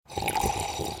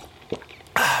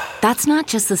That's not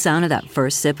just the sound of that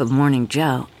first sip of Morning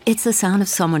Joe. It's the sound of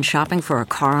someone shopping for a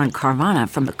car on Carvana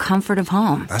from the comfort of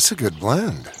home. That's a good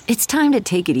blend. It's time to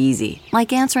take it easy,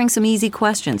 like answering some easy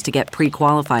questions to get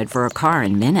pre-qualified for a car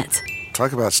in minutes.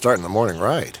 Talk about starting the morning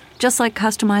right. Just like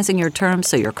customizing your terms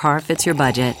so your car fits your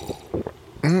budget.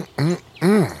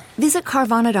 Visit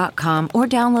Carvana.com or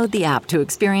download the app to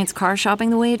experience car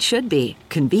shopping the way it should be.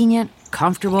 Convenient,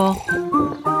 comfortable.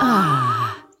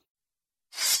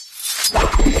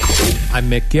 I'm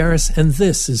Mick Garris, and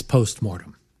this is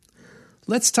Postmortem.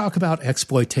 Let's talk about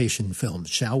exploitation films,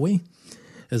 shall we?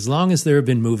 As long as there have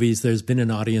been movies, there's been an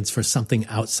audience for something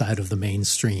outside of the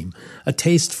mainstream, a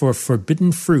taste for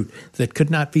forbidden fruit that could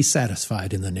not be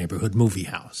satisfied in the neighborhood movie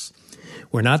house.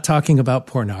 We're not talking about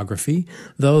pornography,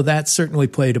 though that certainly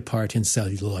played a part in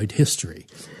celluloid history.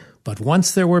 But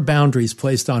once there were boundaries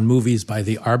placed on movies by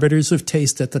the arbiters of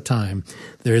taste at the time,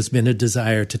 there has been a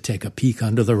desire to take a peek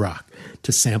under the rock,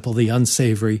 to sample the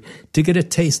unsavory, to get a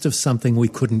taste of something we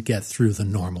couldn't get through the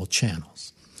normal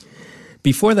channels.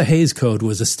 Before the Hays Code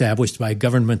was established by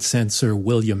government censor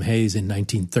William Hays in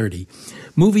 1930,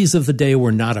 movies of the day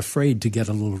were not afraid to get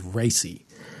a little racy.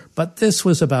 But this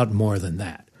was about more than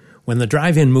that. When the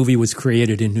drive-in movie was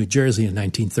created in New Jersey in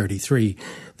 1933,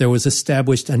 there was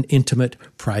established an intimate,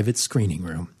 private screening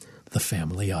room, the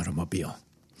family automobile.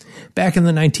 Back in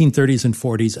the 1930s and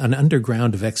 40s, an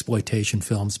underground of exploitation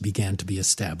films began to be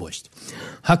established.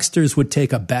 Hucksters would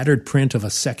take a battered print of a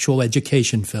sexual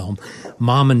education film,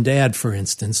 Mom and Dad, for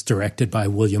instance, directed by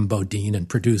William Bodine and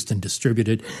produced and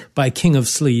distributed by King of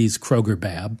Sleaze Kroger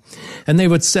Babb, and they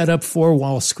would set up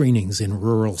four-wall screenings in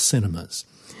rural cinemas.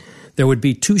 There would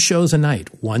be 2 shows a night,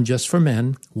 one just for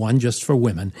men, one just for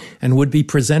women, and would be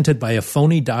presented by a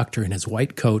phony doctor in his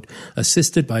white coat,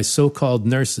 assisted by so-called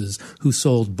nurses who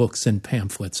sold books and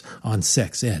pamphlets on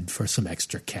sex ed for some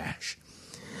extra cash.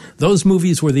 Those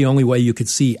movies were the only way you could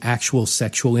see actual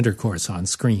sexual intercourse on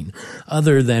screen,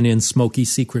 other than in smoky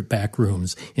secret back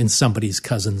rooms in somebody's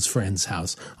cousin's friend's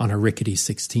house on a rickety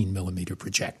 16mm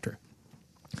projector.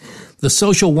 The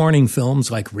social warning films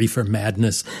like Reefer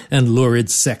Madness and lurid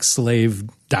sex slave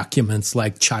documents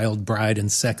like Child Bride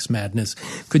and Sex Madness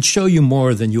could show you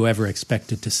more than you ever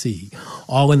expected to see,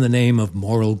 all in the name of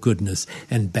moral goodness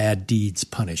and bad deeds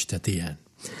punished at the end.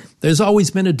 There's always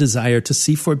been a desire to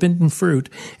see forbidden fruit,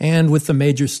 and with the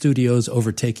major studios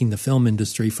overtaking the film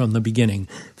industry from the beginning,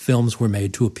 films were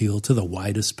made to appeal to the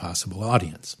widest possible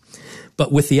audience.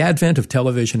 But with the advent of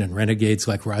television and renegades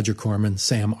like Roger Corman,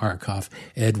 Sam Arkoff,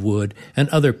 Ed Wood, and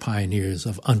other pioneers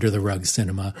of under-the-rug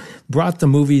cinema, brought the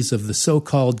movies of the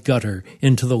so-called gutter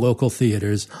into the local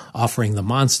theaters, offering the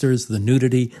monsters, the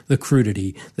nudity, the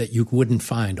crudity that you wouldn't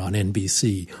find on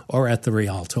NBC or at the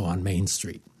Rialto on Main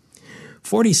Street.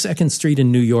 42nd Street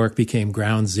in New York became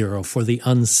ground zero for the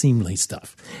unseemly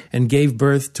stuff and gave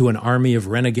birth to an army of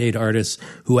renegade artists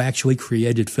who actually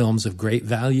created films of great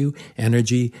value,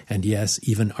 energy, and yes,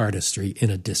 even artistry in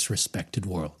a disrespected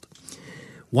world.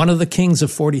 One of the kings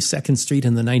of 42nd Street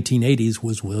in the 1980s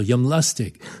was William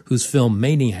Lustig, whose film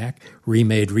Maniac,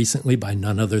 remade recently by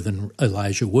none other than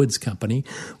Elijah Wood's company,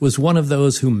 was one of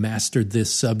those who mastered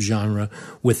this subgenre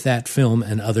with that film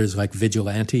and others like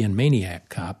Vigilante and Maniac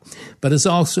Cop, but has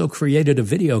also created a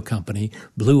video company,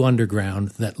 Blue Underground,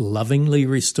 that lovingly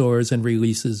restores and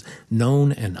releases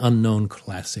known and unknown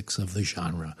classics of the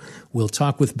genre. We'll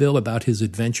talk with Bill about his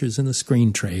adventures in the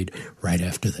screen trade right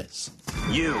after this.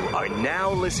 You are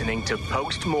now listening to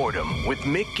Postmortem with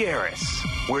Mick Garris,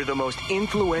 where the most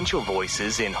influential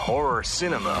voices in horror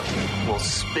cinema will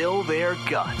spill their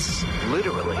guts,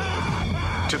 literally,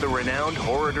 to the renowned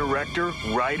horror director,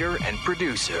 writer, and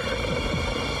producer.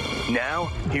 Now,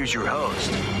 here's your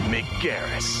host, Mick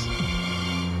Garris.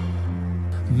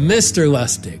 Mr.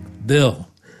 Lustig, Bill,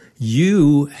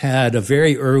 you had a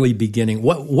very early beginning.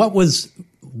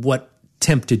 What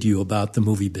tempted you about the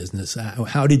movie business?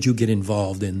 How did you get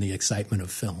involved in the excitement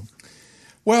of film?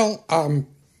 Well,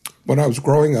 when I was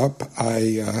growing up,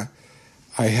 I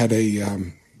had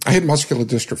muscular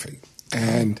dystrophy,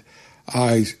 and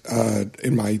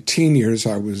in my teen years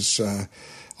I was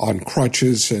on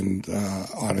crutches and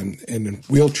in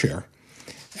a wheelchair,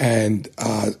 and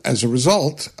as a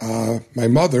result, my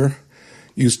mother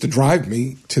used to drive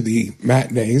me to the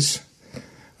matinees.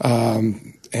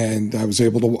 And I was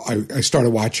able to. I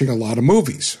started watching a lot of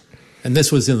movies. And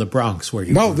this was in the Bronx, where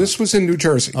you? No, this was in New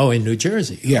Jersey. Oh, in New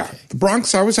Jersey. Yeah, okay. The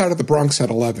Bronx. I was out of the Bronx at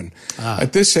 11.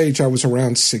 At this age, I was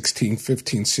around 16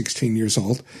 years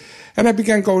old, and I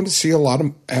began going to see a lot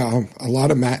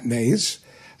of matinees,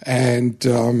 and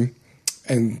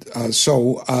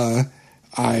so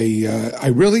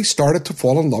I really started to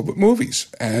fall in love with movies.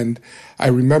 And I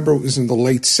remember it was in the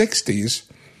late 60s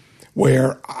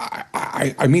where,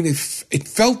 I mean, it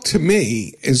felt to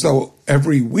me as though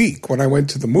every week when I went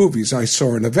to the movies, I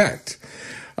saw an event.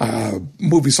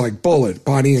 Movies like Bullitt,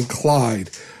 Bonnie and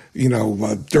Clyde,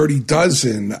 Dirty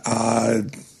Dozen. I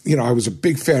was a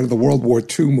big fan of the World War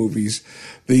II movies,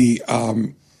 the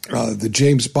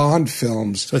James Bond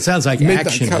films. So it sounds like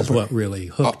action is what really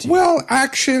hooked you. Well,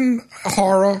 action,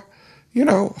 horror,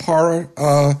 horror.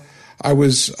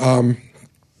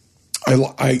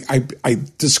 I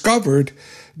discovered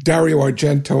Dario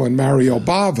Argento and Mario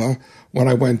Bava when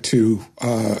I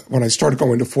when I started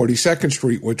going to 42nd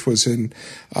Street, which was in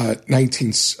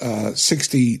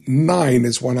 1969,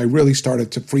 is when I really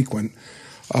started to frequent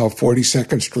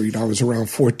 42nd Street. I was around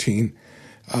 14.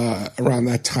 Around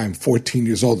that time, 14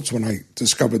 years old, is when I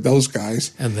discovered those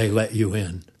guys. And they let you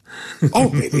in. Oh,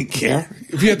 they didn't care.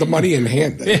 If you had the money in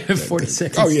hand.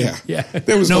 42nd Oh, yeah. Yeah.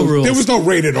 There was no rules. There was no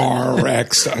rated R or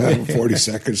X on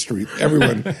 42nd Street.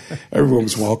 Everyone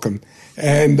was welcome.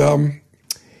 And, and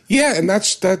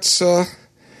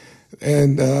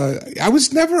I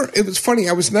was never, it was funny,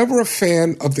 I was never a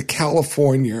fan of the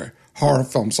California horror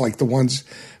films like the ones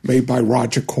made by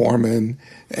Roger Corman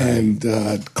and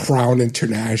Crown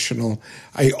International.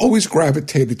 I always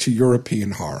gravitated to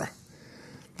European horror.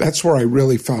 That's where I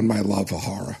really found my love of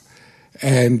horror.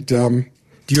 And do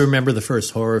you remember the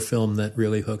first horror film that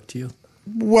really hooked you?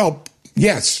 Well,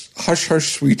 yes, Hush,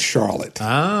 Hush, Sweet Charlotte.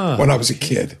 When I was a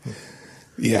kid.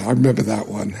 Yeah, I remember that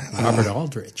one. Robert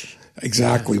Aldrich.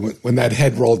 Exactly, when that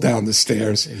head rolled down the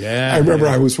stairs. Yeah, I remember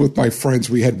I was with my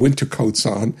friends. We had winter coats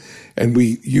on, and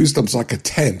we used them like a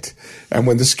tent. And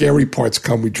when the scary parts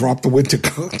come, we drop the winter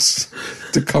coats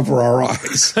to cover our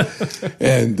eyes.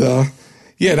 And,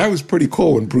 that was pretty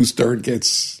cool when Bruce Dern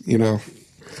gets,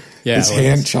 his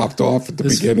hand chopped off at the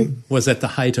beginning. Was at the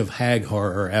height of hag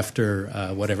horror after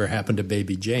whatever happened to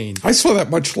Baby Jane. I saw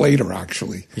that much later,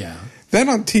 actually. Yeah. Then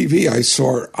on TV, I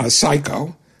saw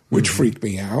Psycho, which freaked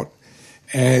me out.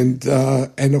 And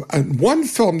one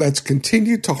film that's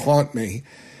continued to haunt me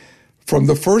from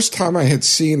the first time I had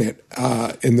seen it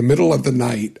in the middle of the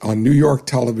night on New York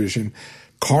television,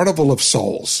 Carnival of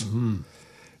Souls. Mm-hmm.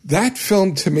 That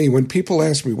film to me, when people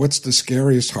ask me what's the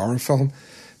scariest horror film,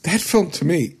 that film to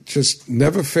me just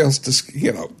never fails to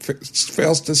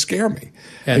scare me.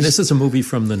 And this is a movie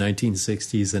from the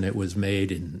 1960s, and it was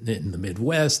made in the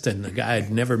Midwest, and the guy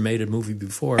had never made a movie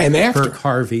before. And after. Herc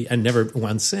Harvey, and never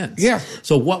one since. Yeah.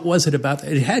 So what was it about?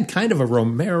 It had kind of a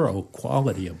Romero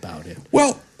quality about it.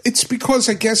 Well, it's because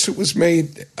I guess it was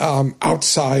made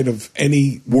outside of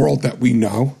any world that we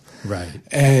know. Right.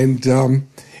 And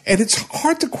it's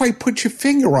hard to quite put your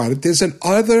finger on it. There's an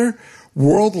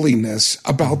otherworldliness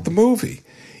about the movie,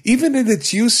 even in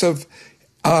its use of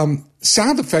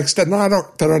sound effects that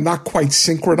are not quite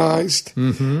synchronized.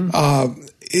 Mm-hmm.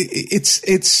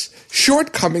 Its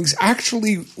shortcomings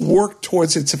actually work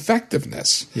towards its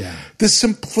effectiveness. Yeah. The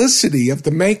simplicity of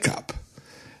the makeup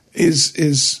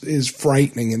is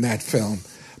frightening in that film.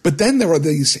 But then there are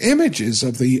these images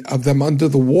of them under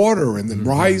the water and then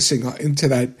rising into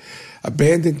that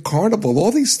abandoned carnival.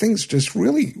 All these things just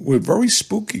really were very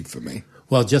spooky for me.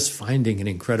 Well, just finding an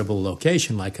incredible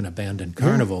location like an abandoned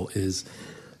carnival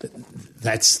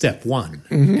that's step one.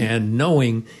 Mm-hmm. And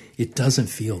knowing it doesn't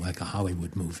feel like a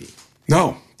Hollywood movie.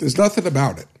 No, there's nothing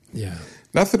about it. Yeah.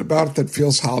 Nothing about it that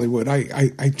feels Hollywood.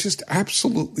 I just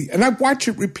absolutely, and I watch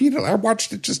it repeatedly. I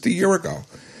watched it just a year ago.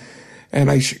 And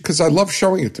because I love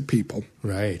showing it to people.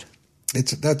 Right.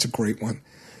 That's a great one.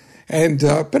 And,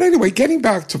 but anyway, getting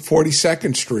back to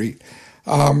 42nd Street,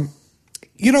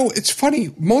 it's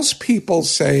funny. Most people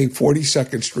say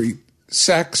 42nd Street,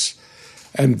 sex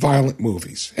and violent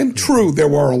movies. And true, there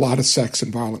were a lot of sex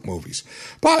and violent movies.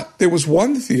 But there was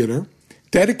one theater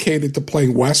dedicated to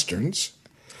playing Westerns.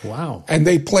 Wow. And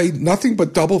they played nothing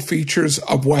but double features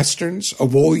of Westerns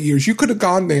of all years. You could have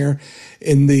gone there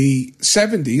in the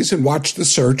 70s and watched The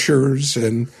Searchers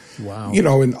and,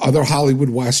 and other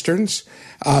Hollywood Westerns.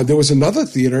 There was another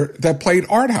theater that played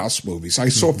art house movies. I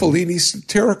saw Fellini's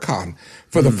Satyricon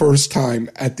for the first time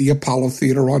at the Apollo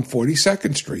Theater on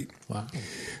 42nd Street. Wow.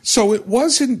 So it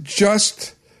wasn't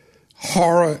just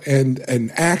horror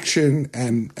and action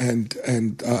and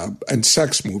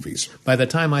sex movies. By the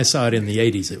time I saw it in the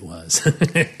 80s, it was.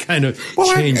 It kind of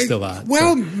changed a lot.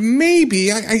 Well,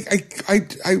 maybe. I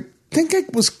think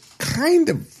it was kind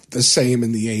of the same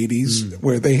in the 80s,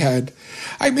 where they had,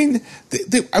 I mean,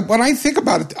 when I think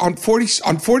about it, on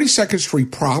 42nd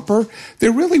Street proper,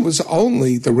 there really was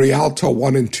only the Rialto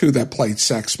 1 and 2 that played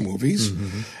sex movies.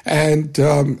 And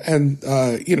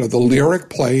the Lyric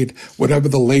played whatever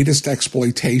the latest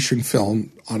exploitation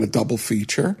film on a double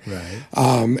feature. Right.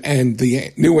 And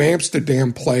the New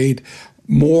Amsterdam played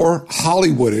more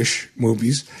Hollywoodish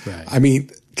movies. Right. I mean,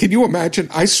 can you imagine?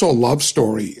 I saw Love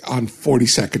Story on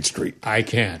 42nd Street. I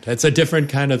can't. It's a different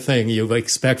kind of thing you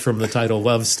expect from the title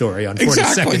Love Story on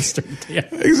 42nd Street. Yeah.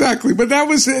 Exactly. But that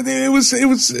was, it was,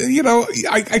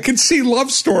 I could see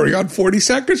Love Story on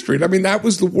 42nd Street. I mean, that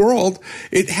was the world.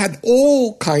 It had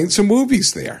all kinds of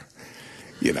movies there.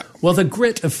 Well, the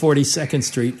grit of 42nd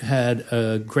Street had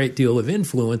a great deal of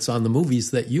influence on the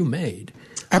movies that you made.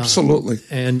 Absolutely.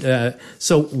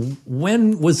 So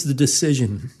when was the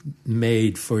decision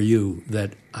made for you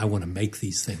that I want to make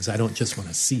these things? I don't just want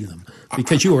to see them.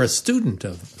 Because you were a student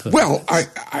of Well,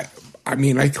 I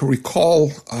mean, I can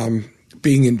recall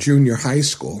being in junior high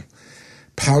school,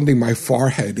 pounding my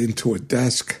forehead into a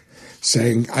desk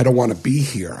saying, I don't want to be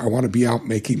here. I want to be out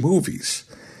making movies.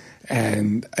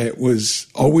 And it was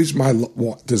always my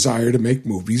desire to make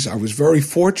movies. I was very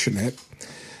fortunate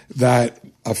that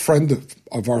a friend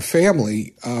of our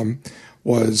family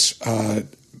was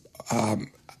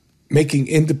making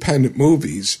independent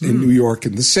movies in New York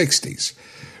in the 60s.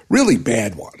 Really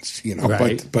bad ones,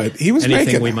 Right. but he was Anything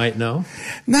making we them. might know?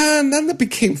 Nah, none that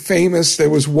became famous. There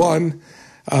was one.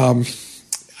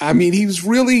 I mean, he was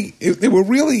really. They were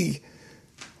really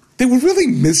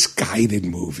misguided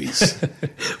movies.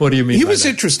 What do you mean? He by was that?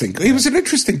 interesting. He was an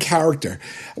interesting character.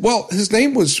 Well, his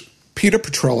name was Peter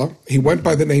Petrilla. He went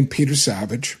by the name Peter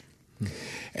Savage,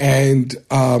 and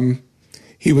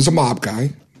he was a mob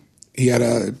guy. He had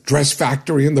a dress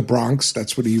factory in the Bronx.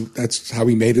 That's how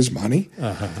he made his money.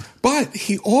 But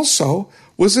he also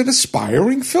was an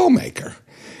aspiring filmmaker.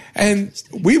 And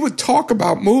we would talk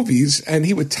about movies, and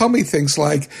he would tell me things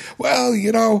like, well, he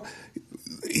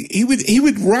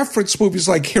would reference movies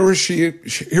like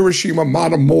Hiroshima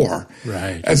Mon Amour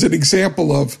Right. as an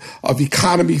example of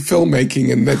economy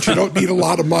filmmaking, and that you don't need a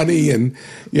lot of money, and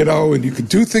and you can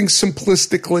do things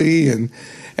simplistically,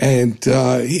 and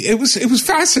it was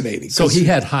fascinating. So he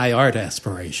had high art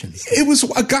aspirations. It was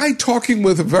a guy talking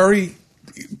with a very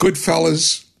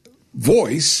Goodfellas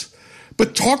voice,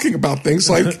 but talking about things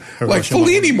like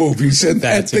Fellini movies and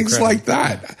things incredible. like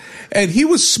that. And he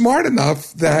was smart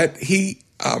enough that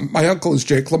my uncle is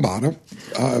Jake LaMotta,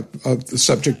 of the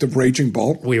subject of Raging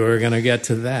Bull. We were going to get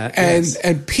to that. And yes.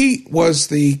 and Pete was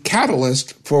the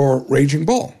catalyst for Raging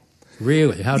Bull.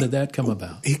 Really? How did that come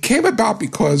about? He came about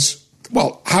because,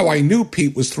 well, how I knew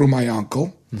Pete was through my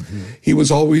uncle. He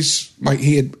was always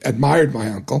he had admired my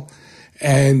uncle,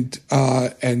 and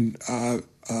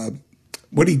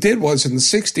what he did was in the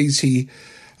 60s he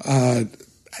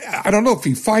I don't know if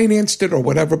he financed it or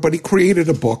whatever, but he created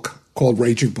a book called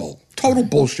Raging Bull. Total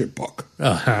bullshit book.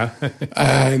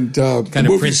 And Kind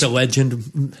of Prince of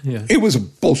Legend. Yeah. it was a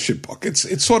bullshit book.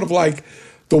 It's sort of like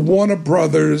the Warner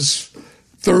Brothers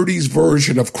 30s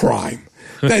version of crime.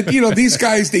 That these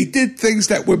guys, they did things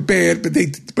that were bad,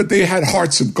 but they had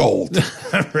hearts of gold.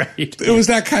 Right. It was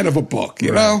that kind of a book,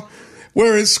 you know.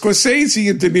 Whereas Scorsese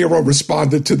and De Niro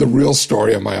responded to the real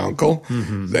story of my uncle,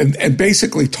 and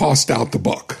basically tossed out the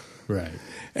book. Right.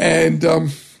 And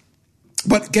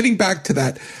but getting back to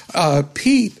that,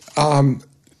 Pete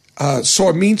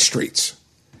saw Mean Streets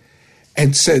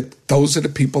and said, "Those are the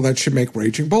people that should make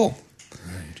Raging Bull."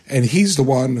 Right. And he's the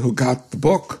one who got the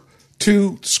book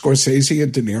to Scorsese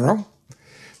and De Niro.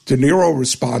 De Niro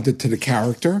responded to the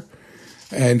character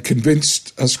and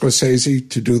convinced Scorsese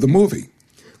to do the movie.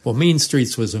 Well, Mean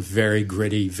Streets was a very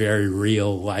gritty, very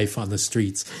real life on the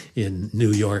streets in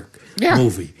New York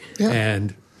movie. Yeah.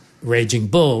 And Raging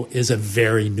Bull is a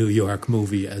very New York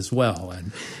movie as well.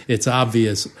 And it's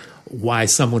obvious why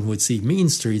someone would see Mean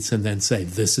Streets and then say,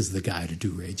 this is the guy to do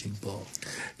Raging Bull.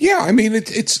 Yeah, I mean,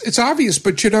 it's obvious.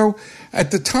 But,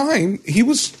 at the time, he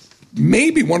was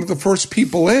maybe one of the first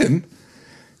people in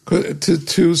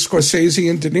to Scorsese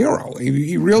and De Niro.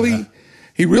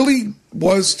 He really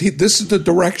was. This is the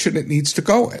direction it needs to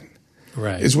go in.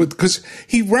 Right. Because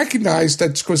he recognized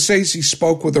that Scorsese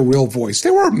spoke with a real voice.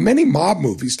 There were many mob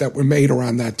movies that were made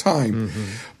around that time,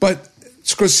 but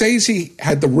Scorsese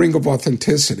had the ring of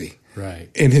authenticity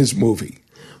in his movie.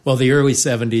 Well, the early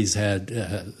 70s had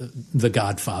The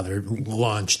Godfather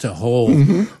launched a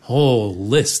whole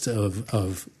list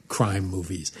of crime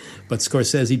movies. But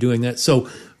Scorsese doing that. So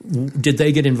did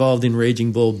they get involved in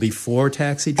Raging Bull before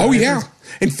Taxi Driver? Oh, yeah.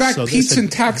 In fact, Pete's in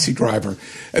Taxi Driver.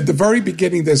 At the very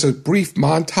beginning, there's a brief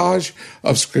montage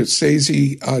of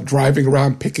Scorsese driving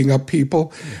around picking up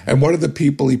people. And one of the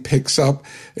people he picks up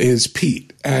is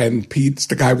Pete. And Pete's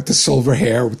the guy with the silver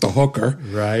hair with the hooker.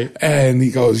 Right. And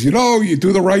he goes, you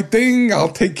do the right thing.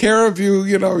 I'll take care of you.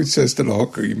 He says to the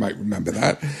hooker. You might remember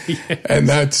that. Yes. And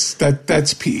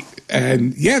that's Pete.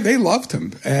 And, yeah, they loved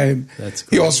him. And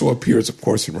he also appears, of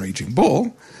course, in Raging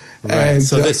Bull. Right. And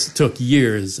so this took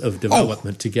years of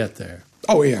development to get there.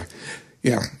 Oh, yeah.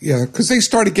 Yeah, yeah. Because they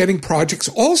started getting projects.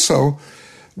 Also,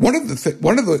 one of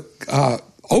the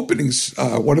openings,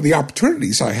 one of the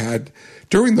opportunities I had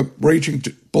during the Raging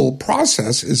Bull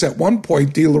process is at one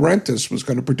point De Laurentiis was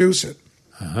going to produce it.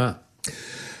 Uh-huh.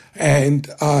 And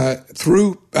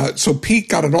so Pete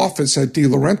got an office at De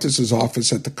Laurentiis'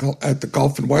 office at the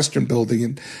Gulf and Western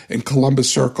building in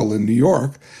Columbus Circle in New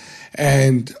York.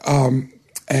 And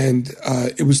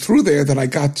it was through there that I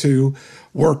got to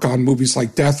work on movies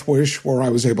like Death Wish, where I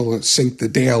was able to sync the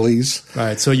dailies.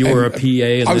 Right. So you were a PA.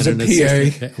 And I was a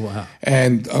PA. Wow.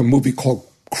 And a movie called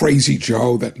Crazy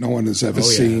Joe that no one has ever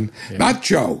seen. Yeah. Not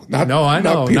Joe. I know.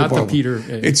 Not the Peter.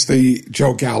 It's the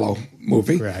Joe Gallo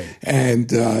movie. Right.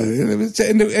 And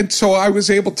so I was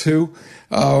able to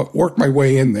work my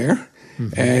way in there.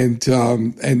 Mm-hmm.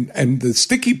 And the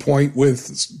sticky point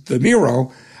with De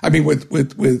Niro,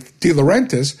 with De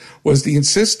Laurentiis, was the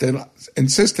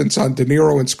insistence on De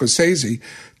Niro and Scorsese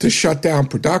to shut down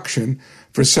production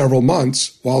for several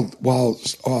months while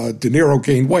De Niro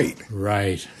gained weight.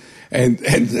 Right. And De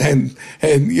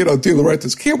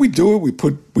Laurentiis, can't we do it?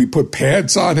 We put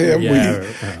pads on him.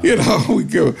 Yeah, we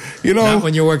go. Not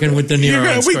when you're working with De Niro.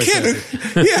 And we can't.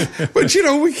 Yeah, but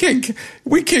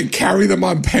we can't carry them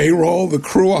on payroll, the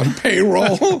crew on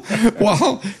payroll,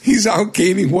 while he's out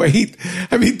gaining weight.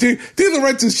 De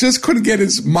Laurentiis just couldn't get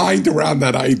his mind around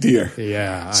that idea.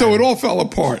 Yeah. So it all fell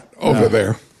apart over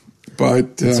there.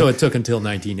 But so it took until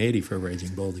 1980 for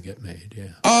Raging Bull to get made,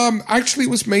 yeah. Actually,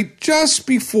 it was made just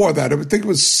before that. I think it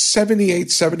was 78,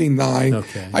 79.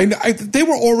 Okay. They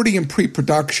were already in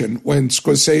pre-production when De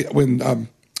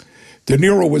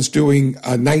Niro was doing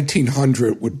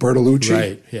 1900 with Bertolucci.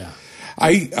 Right, yeah.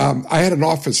 I had an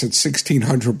office at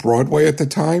 1600 Broadway at the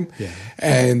time,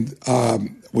 and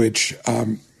which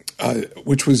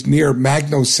was near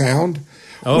Magno Sound.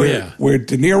 Where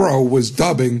De Niro was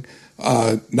dubbing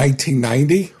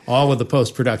 1990. All of the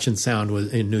post-production sound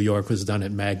in New York was done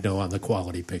at Magno on the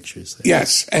Quality Pictures there.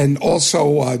 Yes, and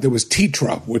also there was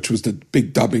Tetra, which was the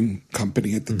big dubbing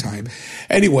company at the time.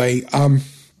 Anyway,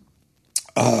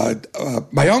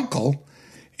 my uncle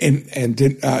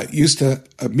used to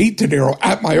meet De Niro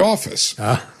at my office.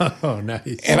 Oh,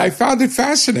 nice. And I found it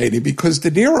fascinating because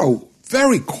De Niro,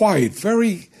 very quiet,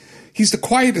 he's the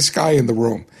quietest guy in the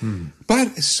room.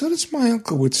 But as soon as my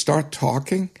uncle would start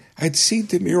talking, I'd see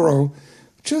De Niro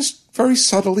just very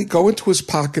subtly go into his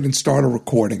pocket and start a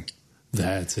recording.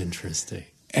 That's interesting.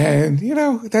 And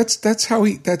that's how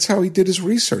he did his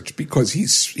research, because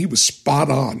he was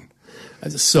spot on.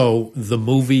 So the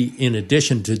movie, in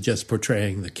addition to just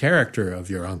portraying the character of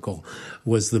your uncle,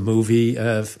 was the movie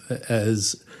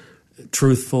as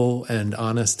truthful and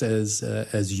honest as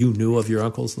you knew of your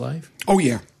uncle's life? Oh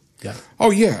yeah. Yeah.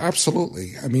 Oh yeah,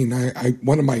 absolutely. I mean, I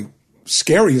one of my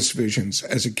scariest visions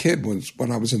as a kid was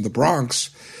when I was in the Bronx.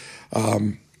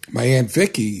 My Aunt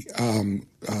Vicky,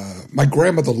 my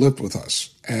grandmother lived with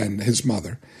us, and his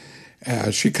mother.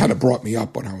 She kind of brought me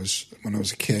up when I was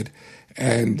a kid,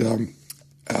 and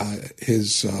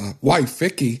his wife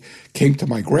Vicky came to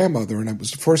my grandmother, and it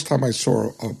was the first time I saw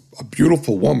a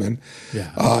beautiful woman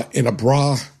in a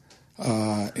bra,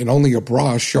 in only a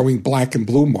bra, showing black and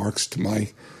blue marks to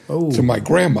my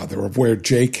grandmother of where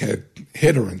Jake had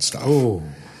hit her and stuff. Oh.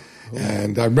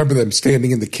 And I remember them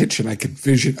standing in the kitchen. I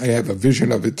have a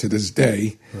vision of it to this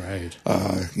day. Right.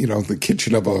 The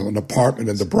kitchen of an apartment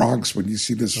in the Bronx when you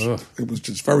see this. It was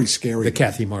just very scary. The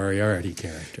Kathy Moriarty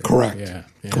character. Correct. Yeah.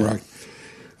 Correct.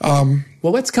 Well,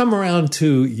 let's come around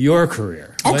to your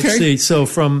career. Okay. Let's see. So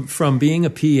from being a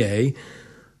PA,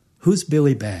 who's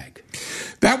Billy Bagg?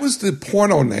 That was the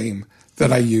porno name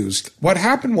that I used. What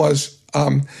happened was,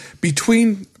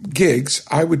 between gigs,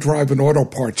 I would drive an auto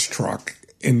parts truck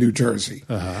in New Jersey.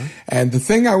 Uh-huh. And the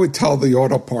thing I would tell the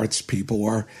auto parts people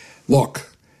were,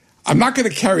 look, I'm not going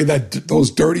to carry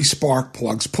those dirty spark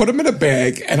plugs. Put them in a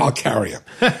bag, and I'll carry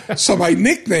them. So my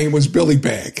nickname was Billy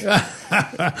Bag.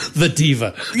 The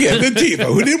diva. Yeah, the diva,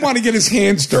 who didn't want to get his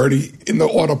hands dirty in the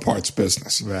auto parts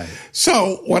business. Right.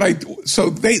 So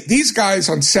these guys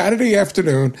on Saturday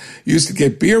afternoon used to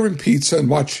get beer and pizza and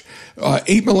watch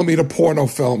 8mm porno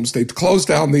films. They'd close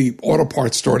down the auto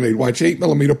parts store and they'd watch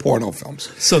 8mm porno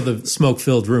films. So the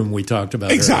smoke-filled room we talked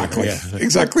about exactly, earlier. Yeah.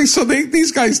 Exactly. So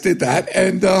these guys did that,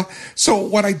 and so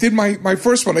when I did my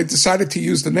first one, I decided to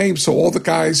use the name so all the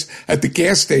guys at the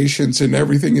gas stations and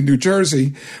everything in New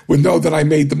Jersey would know that I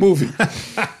made the movie.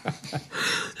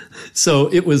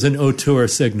 So it was an auteur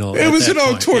signal. It was an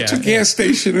auteur yeah. to gas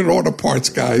station and auto parts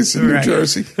guys in New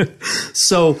Jersey.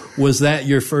 So was that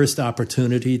your first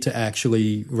opportunity to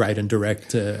actually write and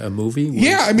direct a movie?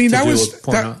 Yeah, I mean, that was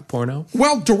porno.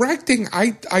 Well, directing,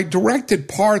 I directed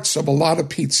parts of a lot of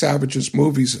Pete Savage's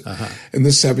movies in the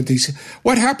 70s.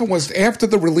 What happened was after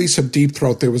the release of Deep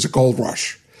Throat, there was a gold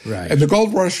rush. Right. And the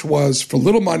gold rush was for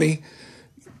little money,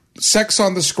 sex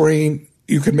on the screen,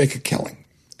 you could make a killing.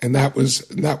 And that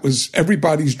was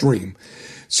everybody's dream.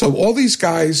 So all these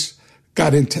guys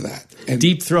got into that. And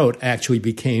Deep Throat actually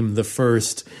became the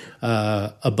first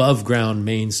above ground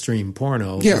mainstream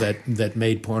porno that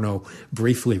made porno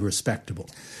briefly respectable.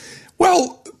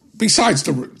 Well, besides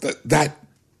that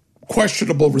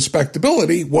questionable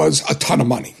respectability was a ton of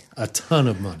money. A ton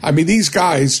of money. I mean, these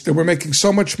guys, they were making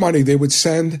so much money, they would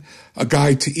send a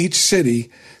guy to each city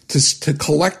to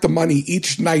collect the money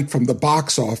each night from the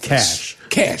box office.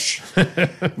 Cash.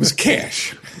 It was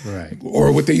cash. Right.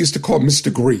 Or what they used to call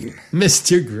Mr. Green.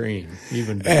 Mr. Green,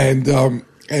 even better.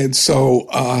 And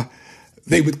so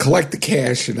they would collect the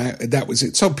cash, and that was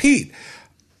it. So Pete,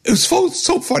 it was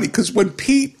so funny because when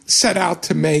Pete set out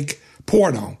to make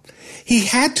porno, he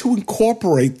had to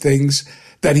incorporate things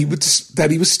that he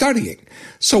was studying.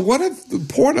 So one of the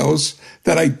pornos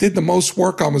that I did the most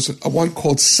work on was one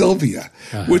called Sylvia,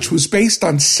 which was based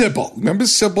on Sybil. Remember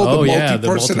Sybil, the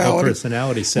multi-personality?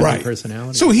 Personality, seven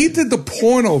personality. So he did the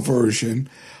porno version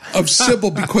of Sybil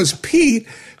because Pete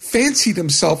fancied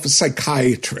himself a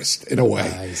psychiatrist in a way.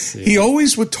 I see. He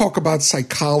always would talk about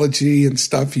psychology and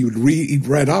stuff. He'd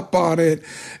read up on it.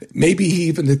 Maybe he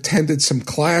even attended some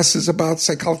classes about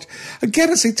psychology. Again,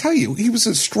 as I tell you, he was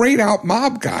a straight out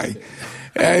mob guy.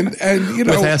 And you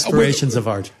know, with aspirations of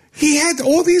art. He had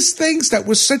all these things that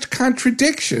were such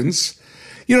contradictions.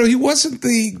 You know, he wasn't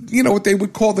what they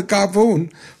would call the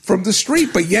gavoon from the street,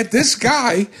 but yet this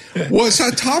guy was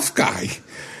a tough guy.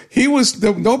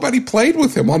 Nobody played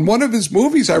with him. On one of his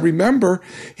movies, I remember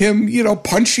him,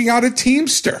 punching out a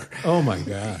Teamster. Oh, my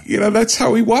God. That's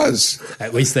how he was.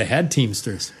 At least they had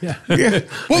Teamsters. Yeah.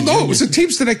 Well, no, it was a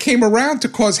Teamster that came around to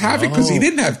cause havoc because he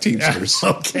didn't have Teamsters.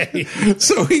 Okay.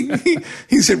 So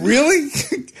he said, really?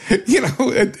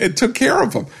 and took care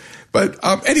of him. But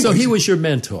anyway. So he was your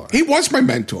mentor. He was my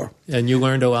mentor. And you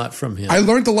learned a lot from him. I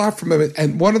learned a lot from him.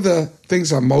 And one of the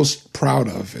things I'm most proud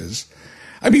of is,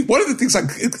 one of the things,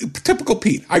 typical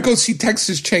Pete, I go see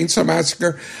Texas Chainsaw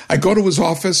Massacre. I go to his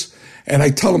office and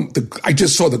I tell him, I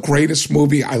just saw the greatest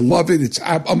movie. I love it. It's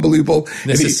unbelievable.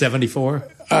 This is 74?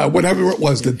 Whatever it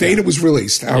was, the date it was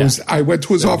released. I went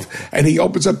to his office and he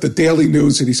opens up the Daily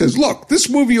News and he says, look, this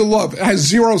movie you'll love. It has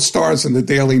 0 stars in the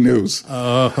Daily News.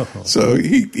 Oh. So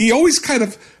he always kind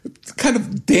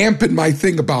of dampened my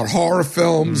thing about horror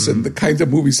films and the kinds of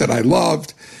movies that I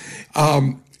loved.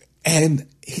 And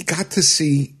he got to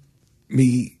see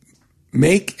me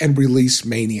make and release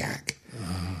Maniac.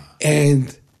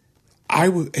 And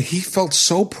he felt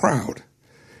so proud.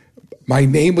 My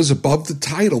name was above the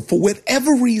title for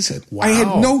whatever reason. Wow. I had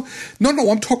no,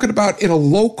 I'm talking about in a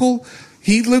local,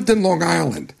 he lived in Long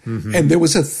Island. And there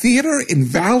was a theater in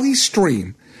Valley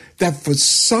Stream that for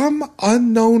some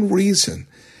unknown reason,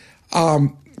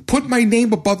 put my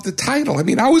name above the title.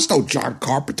 I was no John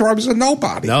Carpenter. I was a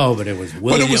nobody. No, but it was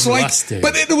William Lustig.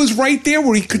 But it was right there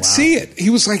where he could see it. He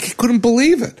was like, he couldn't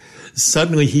believe it.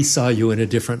 Suddenly he saw you in a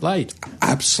different light.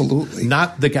 Absolutely.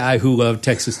 Not the guy who loved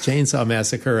Texas Chainsaw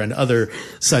Massacre and other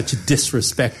such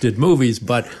disrespected movies,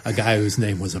 but a guy whose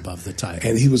name was above the title.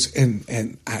 And he was,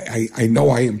 and I know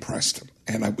I impressed him.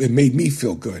 And it made me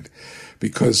feel good.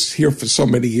 Because here for so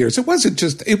many years, it wasn't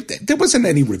just, there wasn't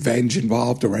any revenge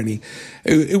involved or any,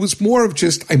 it was more of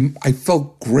just, I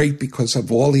felt great because of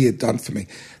all he had done for me.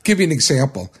 I'll give you an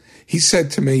example. He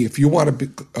said to me, if you want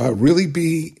to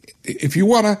if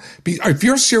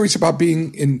you're serious about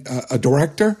being a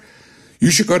director, you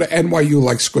should go to NYU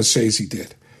like Scorsese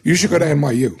did. You should go to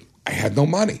NYU. I had no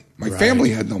money. My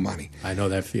family had no money. I know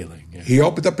that feeling. Yeah. He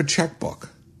opened up a checkbook.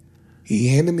 He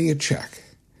handed me a check.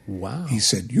 Wow. He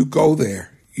said, you go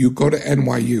there, you go to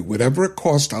NYU. Whatever it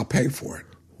costs, I'll pay for it.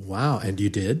 Wow. And you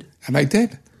did? And I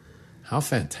did. How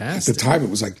fantastic. At the time, it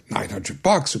was like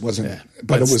 $900. It wasn't, Yeah.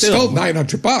 but it was still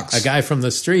 $900. A guy from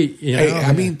the street, you know. Hey,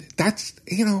 I mean, that's,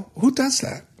 who does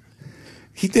that?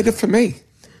 He did it for me.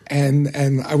 And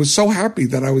I was so happy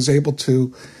that I was able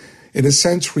to, in a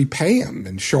sense, repay him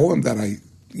and show him that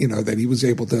that he was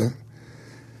able to,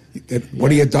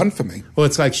 what he had done for me. Well,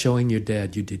 it's like showing your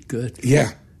dad you did good.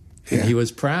 Yeah. And he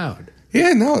was proud.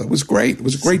 Yeah, no, it was great. It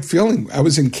was a great feeling. I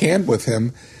was in Cannes with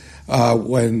him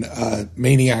when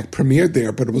Maniac premiered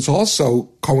there, but it was also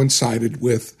coincided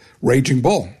with Raging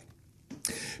Bull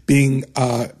being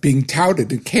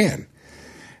touted in Cannes.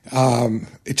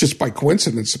 It's just by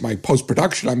coincidence, my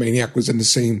post-production on Maniac was in the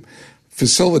same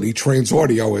facility,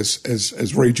 Transaudio,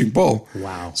 as Raging Bull.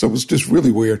 Wow. So it was just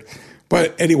really weird.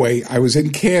 But anyway, I was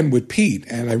in Cannes with Pete,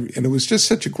 and it was just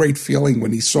such a great feeling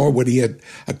when he saw what he had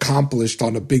accomplished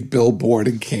on a big billboard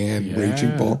in Cannes,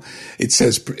 Raging Bull. It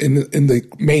says in the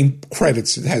main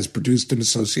credits, it has produced in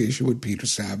association with Peter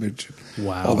Savage.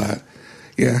 Wow. All that.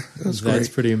 Yeah, it was great. That's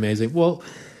pretty amazing. Well,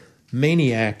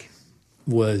 Maniac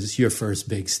was your first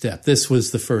big step. This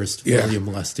was the first William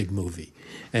Lustig movie.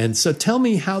 And so tell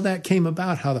me how that came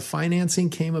about, how the financing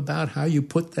came about, how you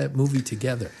put that movie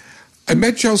together. I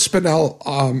met Joe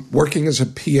Spinell working as a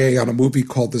PA on a movie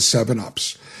called The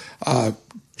 7-Ups.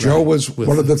 Joe was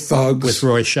one of the thugs. With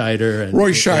Roy Scheider.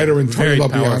 And Tony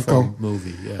LaBianco.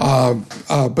 Movie,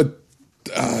 yeah. But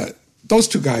those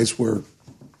two guys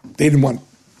they didn't want,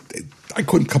 I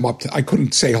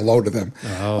couldn't say hello to them.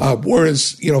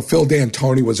 Whereas, Phil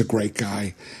D'Antoni was a great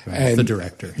guy. Right, and the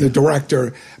director. The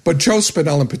director. But Joe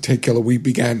Spinell in particular, we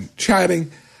began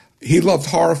chatting. He loved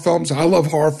horror films. I love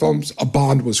horror films. A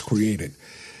bond was created.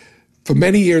 For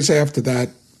many years after that,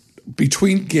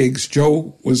 between gigs,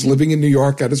 Joe was living in New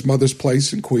York at his mother's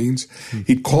place in Queens.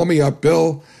 He'd call me up,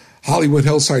 Bill, Hollywood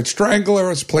Hillside Strangler. I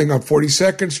was playing on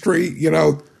 42nd Street,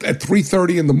 at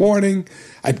 3:30 in the morning.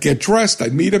 I'd get dressed.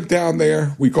 I'd meet him down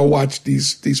there. We go watch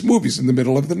these movies in the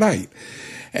middle of the night.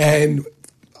 And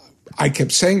I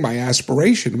kept saying my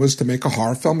aspiration was to make a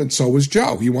horror film, and so was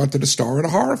Joe. He wanted to star in a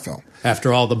horror film.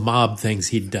 After all the mob things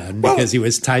he'd done, because he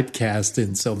was typecast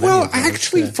in so many of those.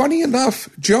 Actually, funny enough,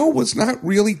 Joe was not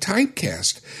really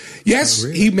typecast. Yes,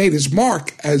 he made his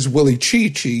mark as Willie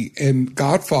Chi-Chi in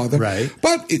Godfather. Right.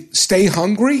 But Stay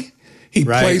Hungry, he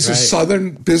plays a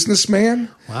Southern businessman.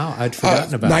 Wow, I'd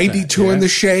forgotten about 92 that. in the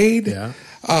Shade. Yeah.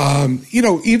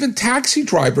 Even Taxi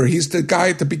Driver, he's the guy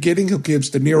at the beginning who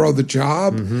gives De Niro the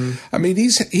job. Mm-hmm. I mean,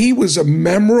 he was a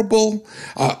memorable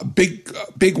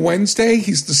Big Wednesday.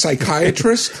 He's the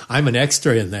psychiatrist. I'm an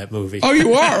extra in that movie. Oh,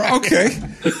 you are? Okay.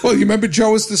 Well, you remember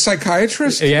Joe as the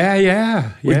psychiatrist?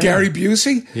 Yeah. With Gary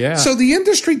Busey? Yeah. So the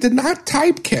industry did not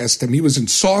typecast him. He was in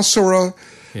Sorcerer,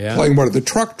 playing one of the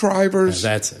truck drivers.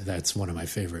 That's one of my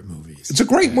favorite movies. It's a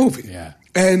great movie. Yeah.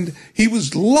 And he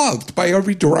was loved by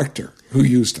every director who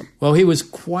used him. Well, he was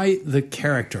quite the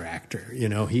character actor,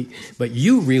 but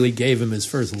you really gave him his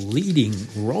first leading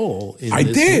role in I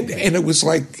this did, movie. and it was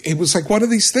like one of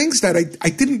these things that I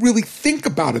didn't really think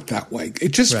about it that way.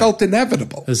 It just felt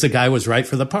inevitable. Because the guy was right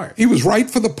for the part. He was right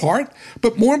for the part,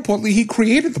 but more importantly, he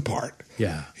created the part.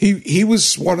 Yeah. He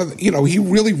was one of the, he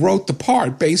really wrote the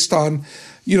part based on,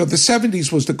 the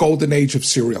 70s was the golden age of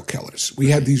serial killers. We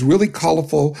had these really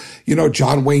colorful,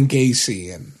 John Wayne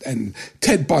Gacy and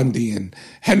Ted Bundy and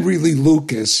Henry Lee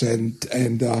Lucas and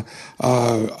the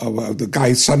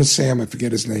guy, son of Sam, I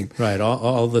forget his name. Right,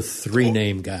 all the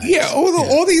three-name guys. Yeah,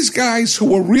 all these guys who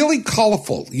were really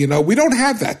colorful. We don't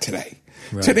have that today.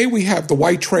 Right. Today we have the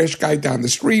white trash guy down the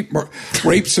street,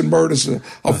 rapes and murders a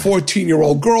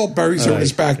 14-year-old girl, buries her in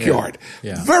his backyard.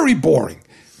 Yeah. Very boring.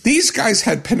 These guys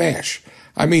had panache.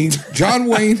 I mean, John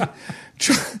Wayne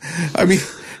Gacy,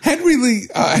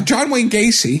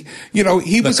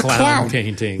 he was a clown.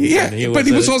 Painting. Yeah, but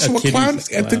he was also a clown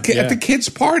at the kids'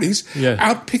 parties,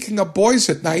 out picking up boys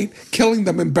at night, killing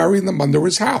them and burying them under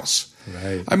his house.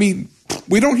 Right. I mean,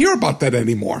 we don't hear about that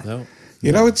anymore. No.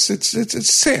 It's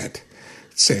sad.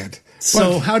 It's sad.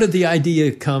 So how did the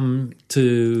idea come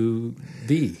to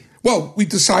be? Well, we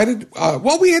decided,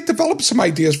 we had developed some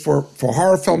ideas for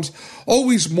horror films,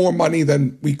 always more money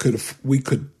than we could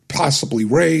possibly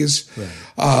raise.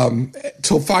 Right.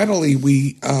 Till finally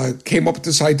we came up with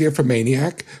this idea for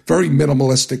Maniac, very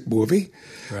minimalistic movie.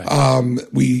 Right.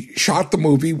 We shot the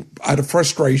movie out of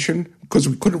frustration because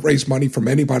we couldn't raise money from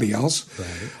anybody else,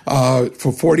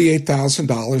 for $48,000,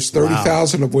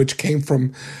 $30,000 of which came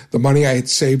from the money I had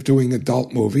saved doing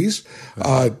adult movies.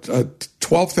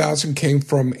 $12,000 came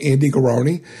from Andy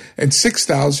Garone, and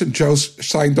 $6,000 Joe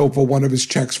signed over one of his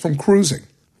checks from cruising.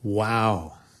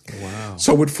 Wow. Wow.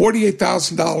 So with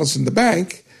 $48,000 in the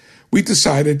bank, we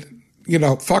decided,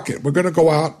 fuck it. We're going to go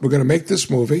out. We're going to make this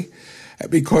movie,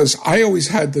 because I always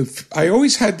had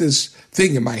this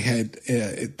thing in my head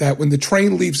that when the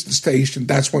train leaves the station,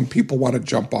 that's when people want to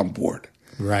jump on board.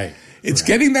 Right. It's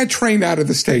getting that train out of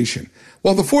the station.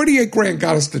 Well, the $48,000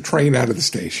 got us the train out of the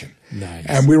station. Nice.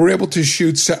 And we were able to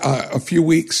shoot a few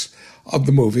weeks of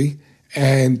the movie,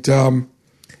 and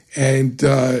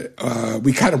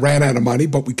we kind of ran out of money,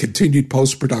 but we continued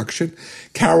post-production.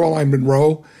 Caroline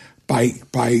Munro, by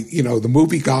the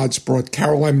movie gods, brought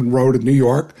Caroline Munro to New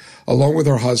York along with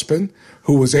her husband,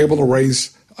 who was able to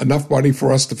raise enough money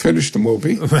for us to finish the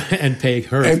movie and pay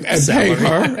her and pay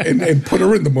her and put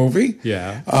her in the movie.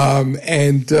 Yeah.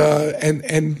 And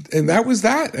that was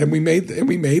that. And we made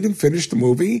and finished the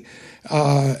movie.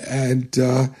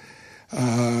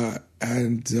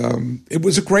 It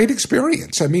was a great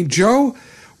experience. I mean, Joe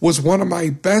was one of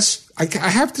my best. I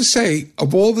have to say,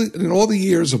 in all the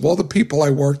years of all the people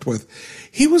I worked with,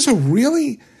 he was a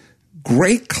really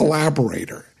great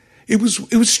collaborator. It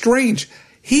was strange.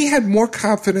 He had more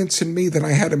confidence in me than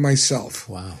I had in myself.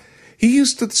 Wow. He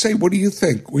used to say, "What do you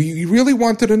think?" Well, he really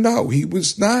wanted to know. He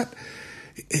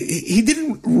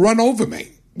didn't run over me,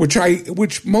 which I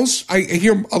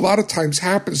hear a lot of times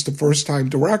happens to first-time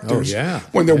directors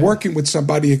when they're working with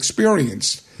somebody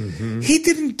experienced. Mm-hmm. He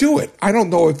didn't do it. I don't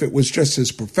know if it was just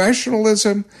his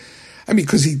professionalism. I mean,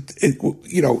 because he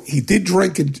did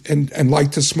drink and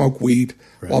liked to smoke weed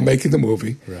while making the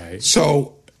movie. Right.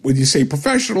 So when you say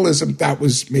professionalism, that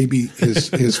was maybe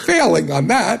his failing on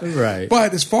that. Right.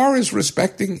 But as far as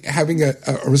having a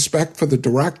respect for the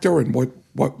director and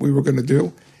what we were going to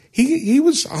do, he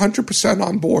was 100%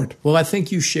 on board. Well, I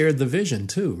think you shared the vision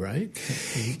too, right?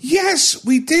 Yes,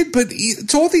 we did. But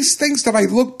it's all these things that I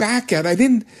look back at. I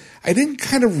didn't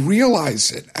kind of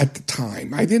realize it at the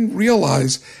time. I didn't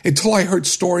realize until I heard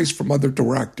stories from other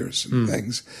directors and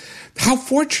things, how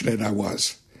fortunate I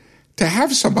was to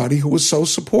have somebody who was so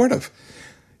supportive.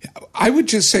 I would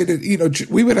just say that,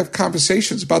 we would have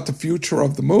conversations about the future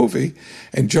of the movie,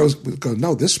 and Joe would go,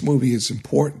 "No, this movie is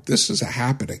important. This is a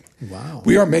happening. Wow.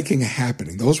 We are making a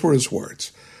happening." Those were his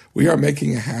words. "We are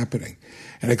making a happening."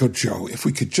 And I go, "Joe, if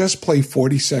we could just play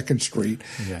 42nd Street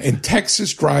and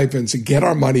Texas drive-ins and get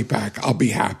our money back, I'll be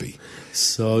happy."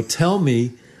 So tell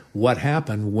me what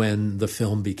happened when the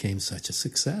film became such a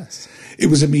success. It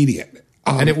was immediate.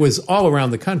 And it was all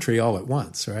around the country all at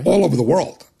once, right? All over the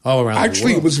world. All around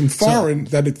Actually, the world. it was in foreign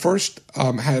that it first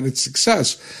had its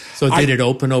success. So did it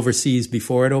open overseas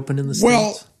before it opened in the States?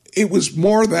 Well, it was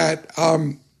more that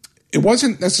it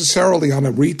wasn't necessarily on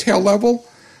a retail level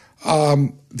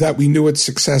that we knew its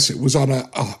success. It was on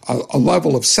a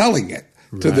level of selling it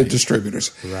to the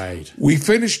distributors. Right. We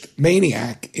finished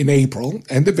Maniac in April,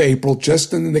 end of April,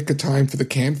 just in the nick of time for the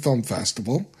Cannes Film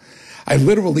Festival. I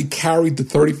literally carried the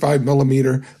 35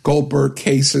 millimeter Goldberg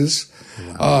cases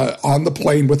on the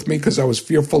plane with me because I was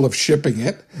fearful of shipping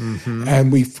it. Mm-hmm.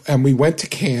 And we went to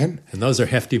Cannes. And those are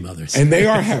hefty mothers. And they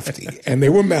are hefty, and they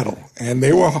were metal, and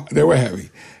they were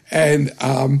heavy. And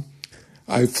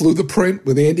I flew the print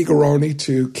with Andy Garoni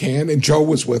to Cannes, and Joe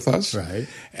was with us. Right.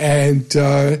 And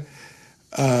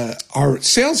our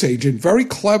sales agent very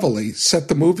cleverly set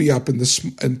the movie up and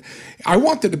I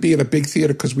wanted to be in a big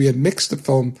theater because we had mixed the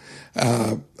film.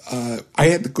 I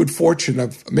had the good fortune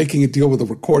of making a deal with a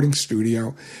recording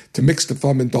studio to mix the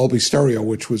film in Dolby Stereo,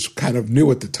 which was kind of new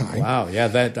at the time. Wow,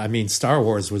 yeah, Star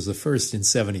Wars was the first in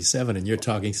 77, and you're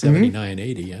talking 79,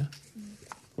 80, yeah?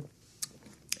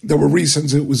 There were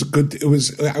reasons I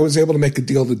was able to make a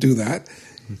deal to do that.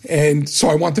 And so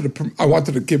I wanted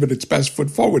to give it its best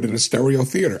foot forward in a stereo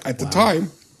theater. At the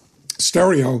time,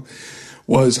 stereo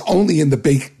was only in the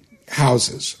big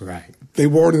houses. Right. They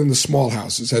weren't in the small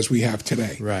houses as we have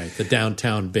today. Right, the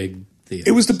downtown big theaters.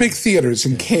 It was the big theaters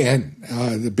in Cannes,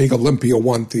 the big Olympia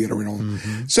One theater and all.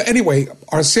 Mm-hmm. So anyway,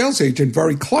 our sales agent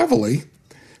very cleverly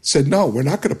said, "No, we're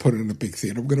not going to put it in the big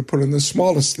theater. We're going to put it in the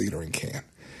smallest theater in Cannes."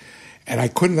 And I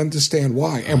couldn't understand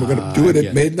why. And we're going to do it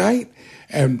at midnight.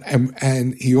 And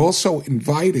he also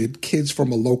invited kids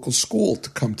from a local school to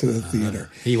come to the theater.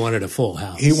 He wanted a full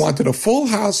house. He wanted a full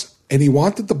house, and he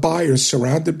wanted the buyers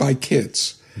surrounded by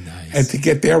kids. Nice. And to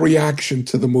get their reaction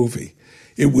to the movie.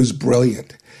 It was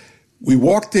brilliant. We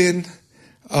walked in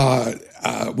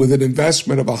with an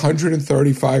investment of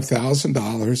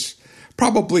 $135,000,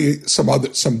 probably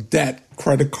some debt,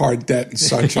 credit card debt and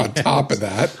such on top of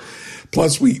that.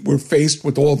 Plus, we were faced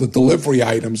with all the delivery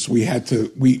items we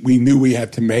knew we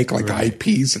had to make, like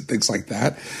IPs and things like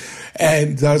that.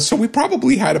 And so we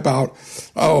probably had about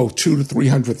 $200,000 to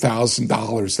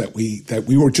 $300,000 that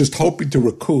we were just hoping to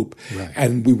recoup. Right.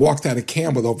 And we walked out of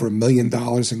Cannes with over $1 million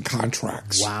in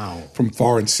contracts. Wow. From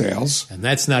foreign sales. And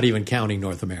that's not even counting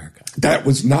North America. That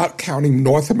was not counting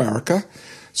North America.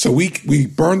 So we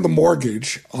burned the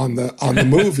mortgage on the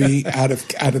movie out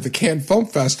of the Cannes Film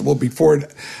Festival before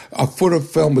a foot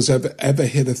of film was ever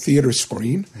hit a theater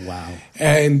screen. Wow!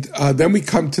 And then we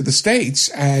come to the States,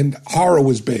 and horror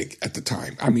was big at the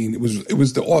time. I mean, it was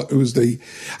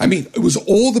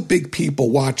all the big people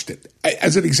watched it.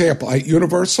 As an example, at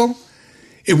Universal,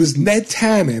 it was Ned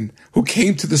Tannen who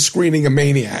came to the screening of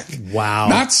Maniac. Wow.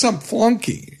 Not some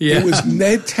flunky. Yeah. It was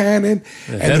Ned Tannen.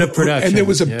 The head of production. And there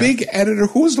was a big editor.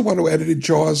 Who was the one who edited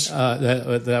Jaws?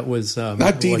 That was...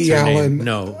 not Dee Dee Allen.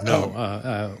 No.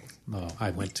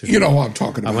 I went to... You know who I'm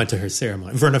talking about. I went to her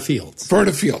ceremony. Verna Fields.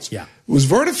 Verna Fields. Yeah. It was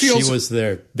Verna Fields. She was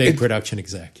their big production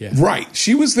exec, yeah. Right.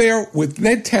 She was there with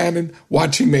Ned Tannen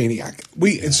watching Maniac.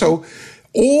 And so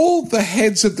all the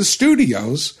heads of the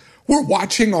studios were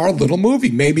watching our little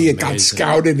movie. Maybe it got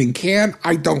scouted in Cannes.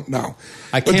 I don't know.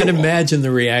 I can't imagine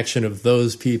the reaction of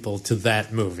those people to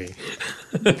that movie.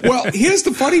 Well, here's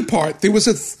the funny part. There was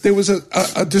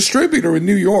a distributor in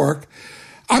New York.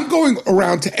 I'm going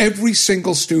around to every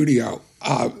single studio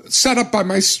set up by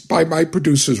my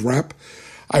producer's rep.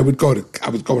 I was going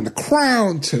to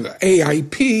Crown, to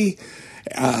AIP,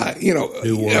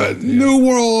 New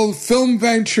World, Film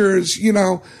Ventures,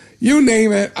 you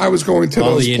name it, I was going to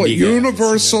all those places.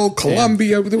 Universal, guys,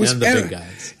 Columbia. There was and the big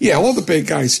guys. Yeah, all the big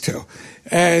guys too.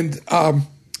 But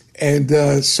in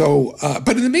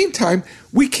the meantime,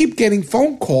 we keep getting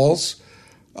phone calls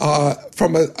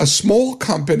from a small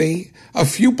company a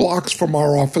few blocks from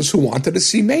our office who wanted to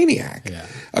see Maniac. Yeah.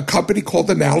 A company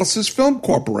called Analysis Film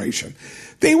Corporation.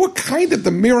 They were kind of the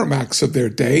Miramax of their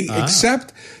day,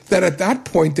 except that at that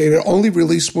point they had only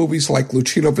released movies like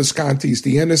Luchino Visconti's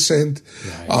The Innocent,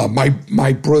 right.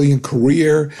 My Brilliant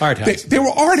Career. Art house. They were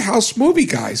art house movie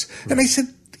guys. Right. And I said,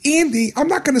 Andy, I'm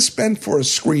not going to spend for a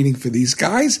screening for these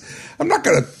guys. I'm not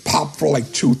going to pop for like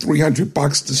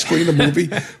 $200-$300 to screen a movie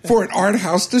for an art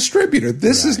house distributor.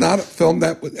 This is not a film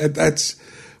that's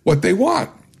what they want.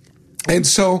 And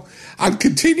so I'm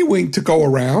continuing to go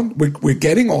around. We're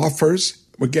getting offers.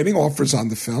 We're getting offers on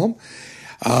the film.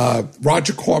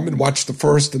 Roger Corman watched the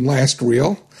first and last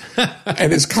reel,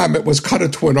 and his comment was, "Cut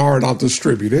it to an R and I'll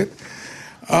distribute it."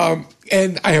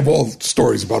 And I have all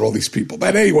stories about all these people.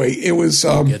 But anyway, it was...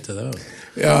 We'll get to those.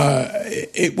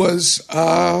 It was...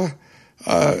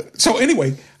 so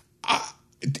anyway,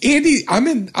 Andy, I'm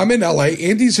in L.A.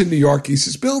 Andy's in New York. He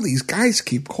says, "Bill, these guys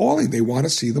keep calling. They want to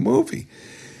see the movie."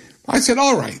 I said,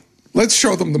 "All right, let's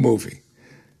show them the movie."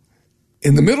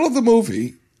 In the middle of the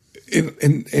movie,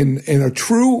 in a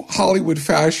true Hollywood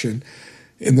fashion,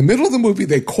 in the middle of the movie,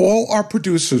 they call our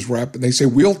producer's rep and they say,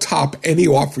 "We'll top any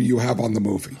offer you have on the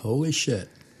movie." Holy shit.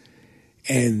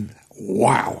 And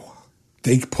wow,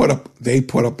 they put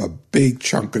up a big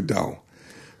chunk of dough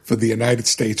for the United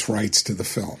States rights to the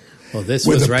film. Well, this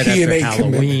was right after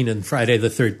Halloween and Friday the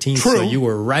 13th, True. so you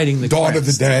were riding the Dawn crest. of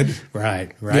the Dead.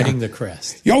 Right, riding the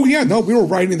crest. Oh, yeah, no, we were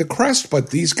riding the crest, but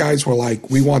these guys were like,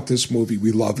 "We want this movie.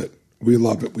 We love it. We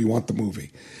love it. We want the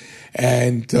movie."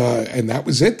 And that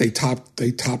was it. They topped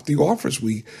the offers.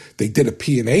 They did a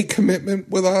P&A commitment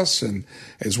with us, and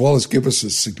as well as give us a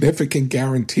significant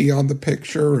guarantee on the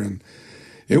picture, and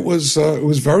it was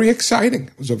very exciting.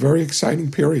 It was a very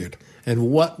exciting period.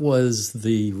 And what was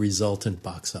the resultant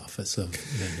box office of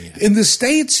Maniac? In the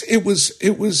States, it was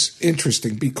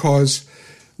interesting because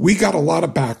we got a lot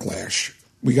of backlash.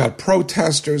 We got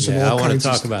protesters and all kinds of stuff. I want to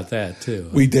talk about that, too.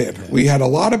 We did. Yeah. We had a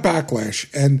lot of backlash.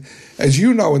 And as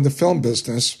you know, in the film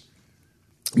business,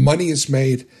 money is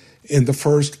made in the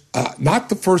first, not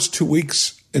the first 2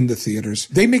 weeks in the theaters.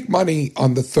 They make money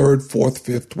on the third, fourth,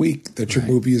 fifth week that your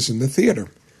movie is in the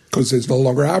theater because there's no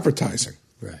longer advertising.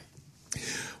 Right.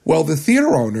 Well, the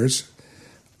theater owners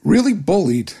really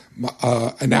bullied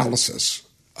Analysis.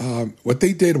 What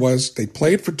they did was they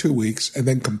played for 2 weeks and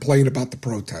then complained about the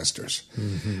protesters.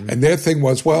 Mm-hmm. And their thing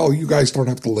was, "Well, you guys don't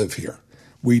have to live here.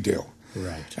 We do."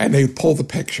 Right. And they pull the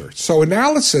picture. So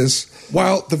Analysis,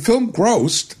 while the film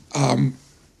grossed,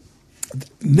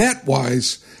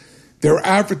 net-wise, their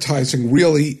advertising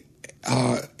really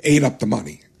ate up the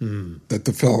money that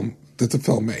the film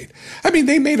made. I mean,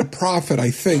 they made a profit,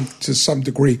 I think, to some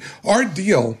degree. Our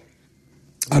deal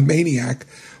on Maniac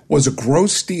was a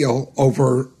gross deal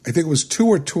over, I think it was $2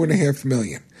 or $2.5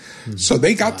 million. So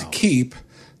they got to keep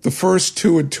the first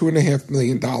 $2 and $2.5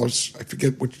 million. I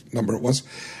forget which number it was.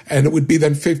 And it would be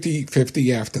then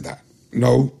 50-50 after that.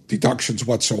 no deductions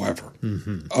whatsoever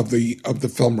of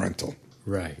the film rental.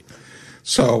 Right.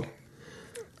 So,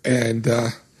 and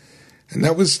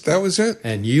that was it.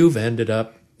 And you've ended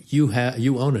up you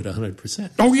own it 100%.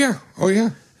 Oh yeah.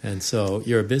 And so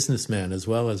you're a businessman as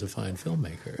well as a fine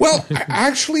filmmaker. Well,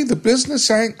 actually, the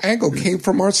business angle came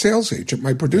from our sales agent,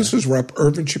 my producer's rep,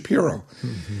 Irvin Shapiro,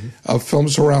 of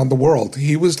Films Around the World.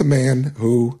 He was the man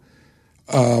who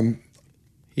taught me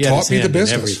the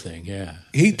business. Everything, yeah.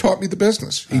 He taught me the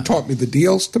business. He taught me the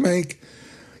deals to make,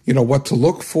 what to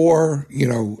look for,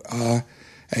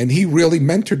 and he really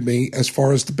mentored me as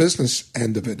far as the business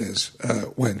end of it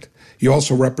went. He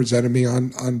also represented me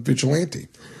on Vigilante.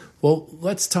 Well,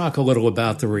 let's talk a little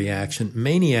about the reaction.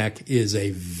 Maniac is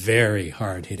a very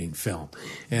hard-hitting film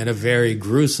and a very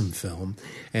gruesome film,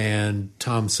 and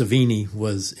Tom Savini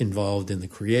was involved in the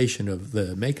creation of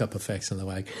the makeup effects and the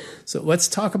like. So let's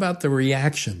talk about the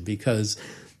reaction, because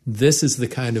this is the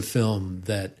kind of film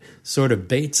that sort of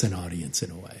baits an audience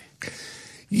in a way.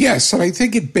 Yes, and I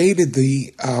think it baited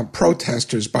the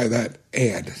protesters by that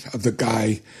ad of the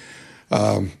guy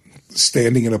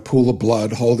standing in a pool of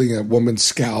blood, holding a woman's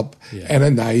scalp and a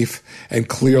knife, and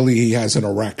clearly he has an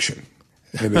erection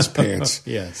in his pants.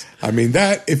 Yes. I mean,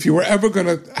 that, if you were ever going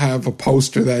to have a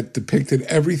poster that depicted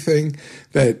everything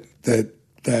that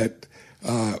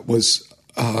was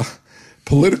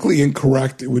politically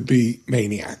incorrect, it would be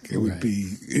Maniac. It would be.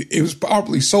 It was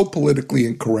probably so politically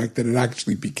incorrect that it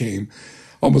actually became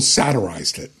almost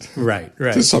satirized it. Right.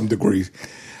 To some degree.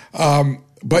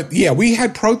 But yeah, we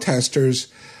had protesters.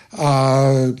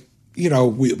 Siskel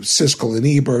and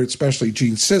Ebert, especially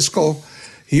Gene Siskel,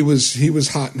 he was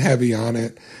hot and heavy on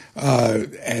it.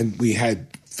 And we had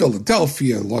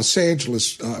Philadelphia, Los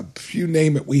Angeles, you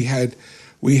name it. We had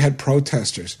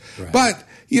protesters. Right. But,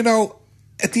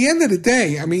 at the end of the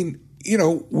day, I mean,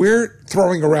 we're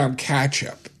throwing around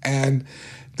catch-up. And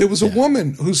there was a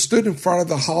woman who stood in front of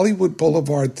the Hollywood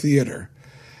Boulevard Theater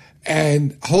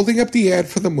and holding up the ad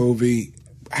for the movie,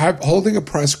 holding a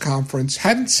press conference,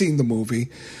 hadn't seen the movie,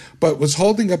 but was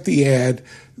holding up the ad,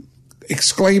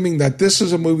 exclaiming that this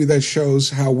is a movie that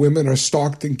shows how women are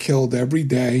stalked and killed every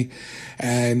day,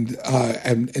 and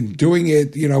doing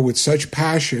it, with such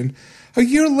passion. A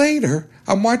year later,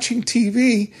 I'm watching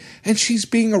TV, and she's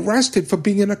being arrested for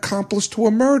being an accomplice to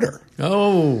a murder.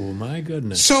 Oh, my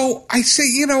goodness. So I say,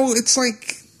 it's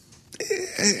like,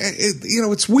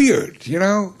 it's weird,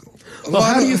 Well,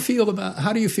 how do you feel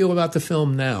about the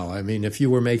film now? I mean, if you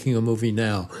were making a movie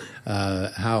now,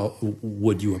 how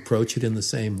would you approach it in the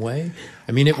same way?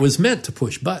 I mean, it was meant to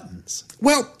push buttons.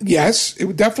 Well, yes,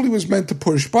 it definitely was meant to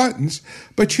push buttons.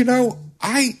 But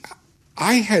I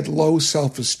had low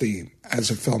self-esteem as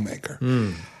a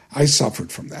filmmaker. I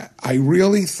suffered from that. I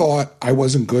really thought I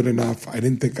wasn't good enough. I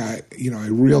didn't think I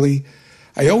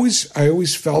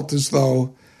always felt as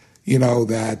though,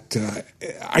 that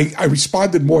I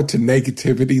responded more to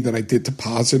negativity than I did to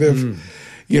positive.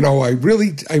 I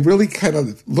really kind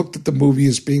of looked at the movie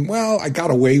as being, well, I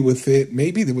got away with it.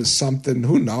 Maybe there was something,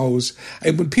 who knows?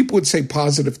 And when people would say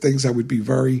positive things, I would be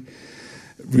very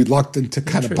reluctant to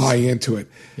kind of buy into it.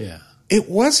 Yeah. It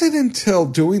wasn't until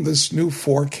doing this new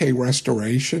 4K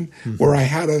restoration where I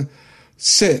had to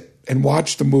sit and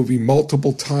watch the movie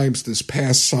multiple times this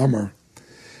past summer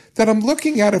that I'm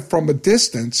looking at it from a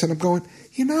distance and I'm going,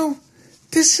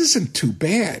 this isn't too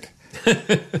bad.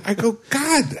 I go,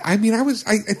 God, I mean, I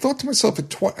thought to myself,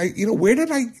 where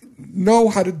did I know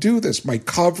how to do this? My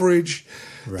coverage,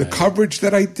 the coverage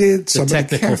that I did. The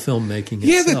technical filmmaking itself.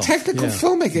 Yeah, the technical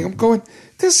filmmaking. I'm going,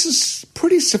 this is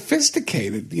pretty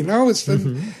sophisticated, It's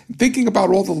thinking about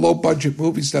all the low-budget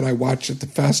movies that I watch at the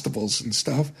festivals and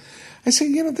stuff. I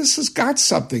say, this has got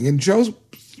something. And Joe's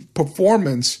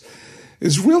performance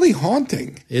is really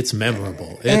haunting. It's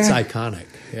memorable. It's iconic.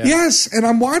 Yeah. Yes, and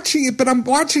I'm watching it, but I'm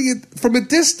watching it from a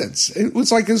distance. It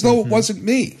was like as though it wasn't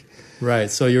me. Right,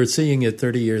 so you're seeing it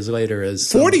 30 years later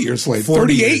as... 40 years later,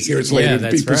 38 years later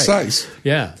to be precise. Right.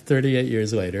 Yeah, 38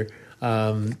 years later.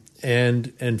 And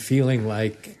feeling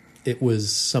like it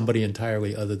was somebody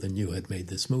entirely other than you had made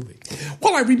this movie.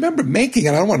 Well, I remember making it.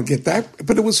 I don't want to get that,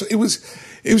 but it was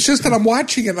just that I'm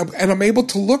watching it and I'm able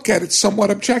to look at it somewhat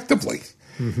objectively.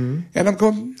 And I'm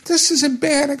going, this isn't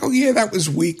bad. I go, yeah, that was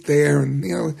weak there,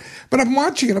 and but I'm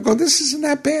watching it. I'm going, this isn't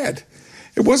that bad.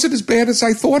 It wasn't as bad as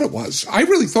I thought it was. I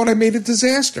really thought I made a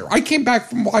disaster. I came back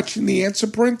from watching the answer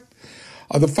print,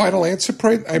 the final answer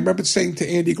print. I remember saying to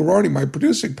Andy Garroni, my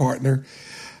producing partner,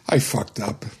 I fucked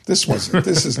up. This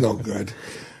is no good.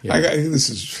 This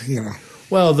is,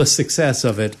 Well, the success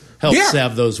of it helped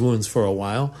salve those wounds for a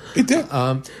while. It did.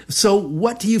 So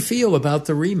what do you feel about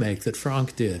the remake that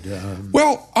Franck did?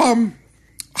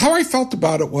 how I felt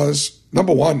about it was,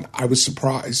 number one, I was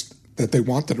surprised that they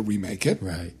wanted to remake it.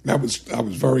 Right. That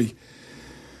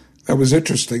was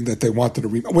interesting that they wanted to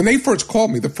remake. When they first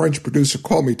called me, the French producer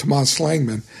called me, Thomas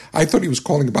Langman. I thought he was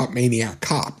calling about Maniac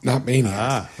Cop, not Maniac.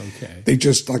 Ah, okay. They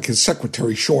just, like, his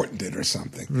secretary shortened it or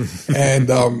something. And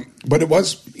but it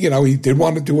was, he did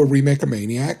want to do a remake of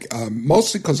Maniac,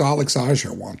 mostly because Alex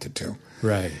Aja wanted to.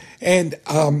 Right. And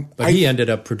but he ended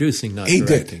up producing, not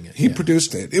directing it. He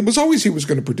produced it. It was always he was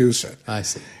going to produce it. I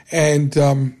see. And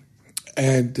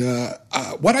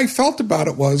what I felt about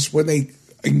it was when they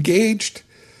engaged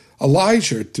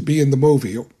Elijah to be in the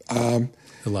movie,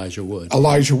 Elijah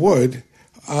Wood.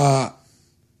 I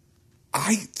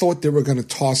thought they were going to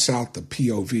toss out the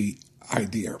POV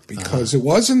idea because it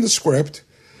was in the script,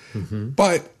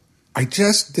 but I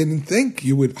just didn't think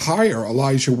you would hire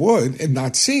Elijah Wood and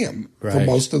not see him for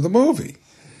most of the movie.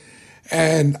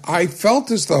 And I felt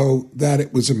as though that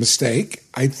it was a mistake.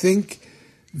 I think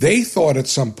they thought at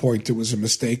some point it was a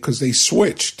mistake because they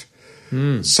switched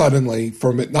suddenly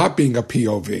from it not being a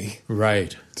POV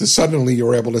to suddenly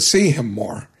you're able to see him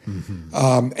more.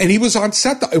 And he was on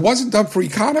set. It wasn't done for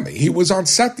economy. He was on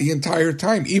set the entire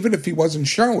time, even if he wasn't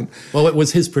shown. Well, it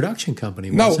was his production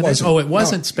company, wasn't No, it wasn't. Oh, it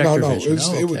wasn't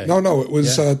Spectrovision. It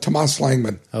was Thomas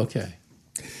Langman. Okay.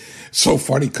 So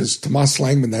funny because Thomas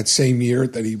Langman that same year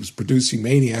that he was producing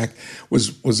Maniac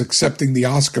was accepting the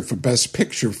Oscar for Best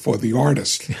Picture for The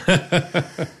Artist.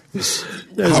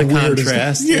 There's a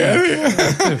contrast.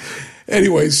 Yeah.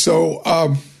 Anyway, so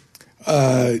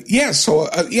Elijah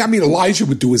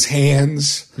would do his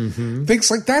hands,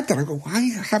 things like that. Then I go, why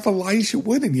have Elijah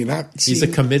Wood and you're not seeing? He's a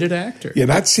committed actor. You're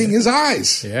not seeing his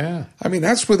eyes. Yeah. I mean,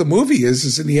 that's where the movie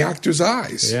is in the actor's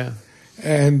eyes. Yeah.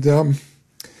 And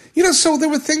so there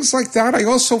were things like that. I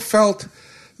also felt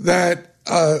that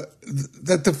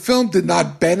that the film did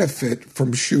not benefit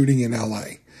from shooting in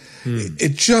L.A.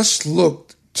 It just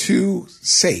looked too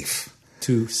safe.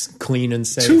 Too clean and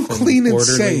safe. Too clean and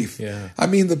orderly. safe. Yeah. I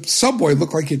mean, the subway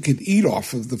looked like it could eat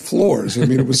off of the floors. I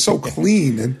mean, it was so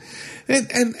clean. And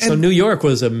so New York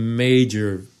was a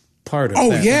major part of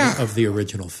of the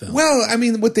original film. Well, I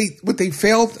mean, what they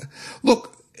failed.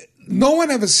 Look, no one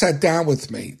ever sat down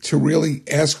with me to really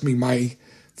ask me my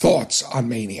thoughts on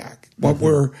Maniac. What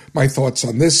were my thoughts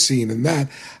on this scene and that?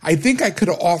 I think I could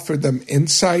have offered them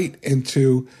insight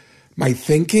into my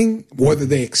thinking, whether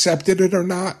they accepted it or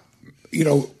not.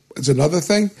 Is another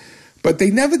thing. But they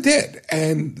never did.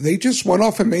 And they just went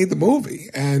off and made the movie.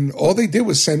 And all they did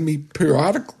was send me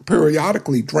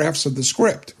periodically drafts of the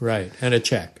script. Right. And a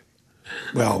check.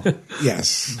 Well,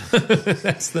 yes.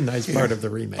 That's the nice part of the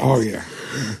remake. Oh, yeah.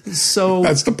 So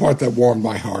that's the part that warmed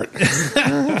my heart.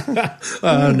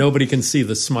 Nobody can see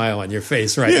the smile on your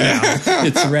face right now.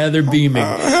 It's rather beaming.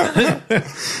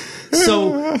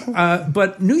 So,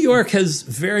 but New York has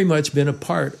very much been a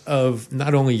part of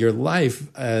not only your life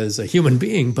as a human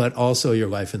being, but also your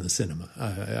life in the cinema.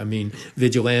 I mean,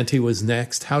 Vigilante was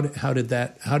next. How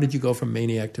did you go from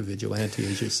Maniac to Vigilante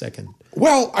as your second?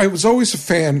 Well, I was always a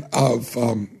fan of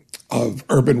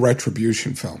urban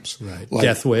retribution films. Right. Like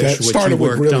Death Wish, which started you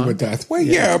worked on. With Death Wish.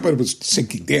 Yeah, but it was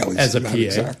Sinking Dailies. As a PA,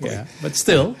 exactly. Yeah. But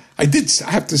still. I did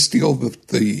have to steal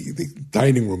the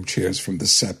dining room chairs from the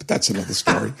set, but that's another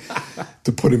story,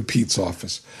 to put in Pete's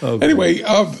office. Okay. Anyway,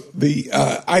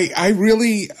 I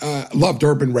really loved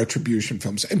urban retribution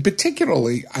films. And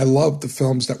particularly, I loved the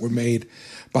films that were made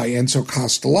by Enzo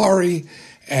Castellari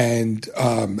and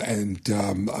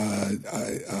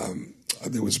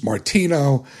there was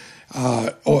Martino,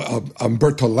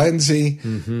 Umberto Lenzi.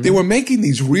 They were making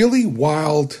these really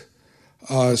wild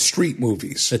street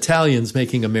movies. Italians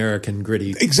making American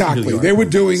gritty. Exactly. They were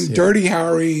doing Dirty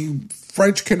Harry,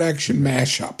 French Connection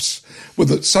mashups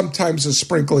with sometimes a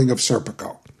sprinkling of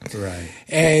Serpico. Right.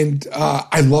 And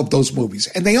I loved those movies.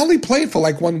 And they only played for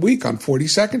like 1 week on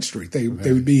 42nd Street. They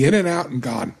would be in and out and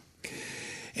gone.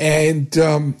 And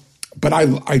but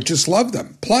I just loved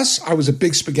them. Plus, I was a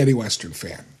big spaghetti western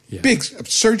fan. Yeah. Big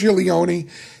Sergio Leone,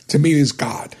 to me, is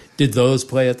God. Did those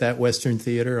play at that Western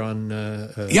Theater on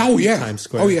Times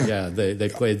Square? Oh, yeah. Yeah, they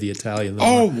played the Italian.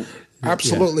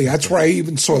 Absolutely. Yeah. That's where I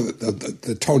even saw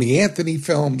the Tony Anthony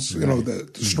films, the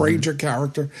Stranger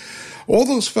character. All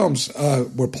those films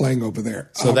were playing over there.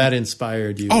 So that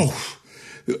inspired you? Oh,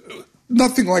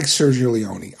 nothing like Sergio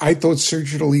Leone. I thought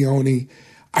Sergio Leone...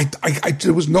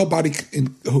 there was nobody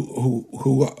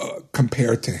who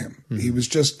compared to him. He was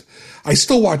just. I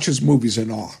still watch his movies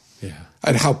in awe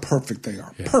at how perfect they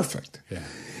are. Yeah. Perfect. Yeah.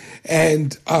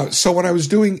 And so when I was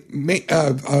doing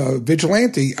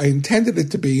Vigilante, I intended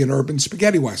it to be an urban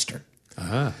spaghetti western.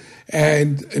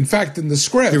 And in fact, in the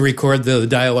script, You record the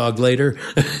dialogue later?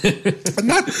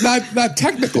 not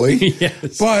technically,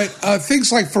 Yes. but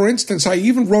things like, for instance, I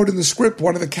even wrote in the script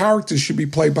one of the characters should be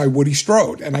played by Woody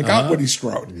Strode, and I got Woody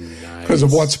Strode because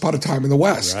of Once Upon a Time in the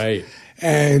West. Right.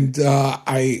 And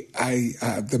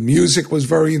the music was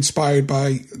very inspired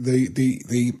by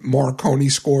the Morricone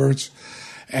scores,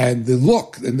 and the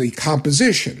look and the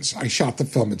compositions. I shot the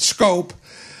film in scope.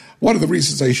 One of the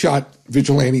reasons I shot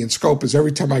Vigilante in scope is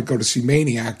every time I'd go to see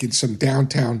Maniac in some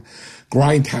downtown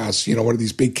grindhouse, one of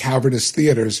these big cavernous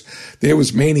theaters, there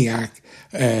was Maniac,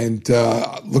 and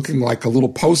looking like a little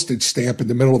postage stamp in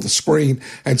the middle of the screen.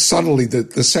 And suddenly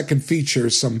the second feature,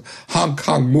 some Hong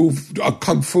Kong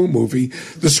kung fu movie,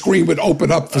 the screen would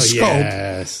open up for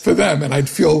scope for them. And I'd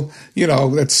feel,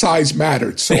 that size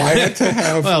mattered. So I had to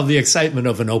have... Well, the excitement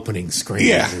of an opening screen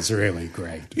is really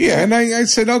great. Yeah, and I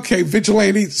said, okay,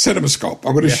 Vigilante, CinemaScope.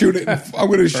 I'm going to shoot it. I'm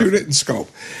going to shoot it in scope.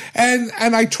 And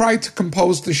I tried to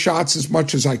compose the shots as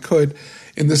much as I could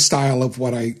in the style of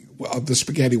the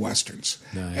spaghetti westerns.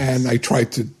 Nice. And I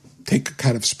tried to take a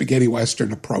kind of spaghetti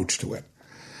western approach to it,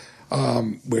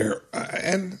 where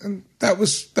and that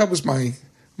was my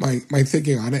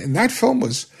thinking on it. And that film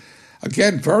was,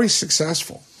 again, very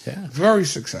successful. Yeah, very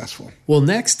successful. Well,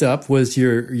 next up was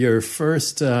your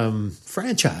first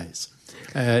franchise.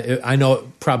 I know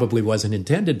it probably wasn't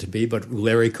intended to be, but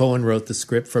Larry Cohen wrote the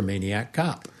script for Maniac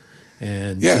Cop.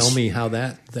 And tell me how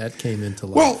that came into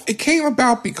life. Well, it came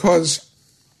about because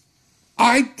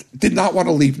I did not want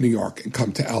to leave New York and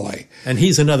come to L.A. And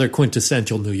he's another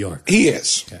quintessential New Yorker. He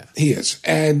is. Yeah. He is.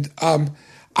 And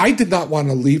I did not want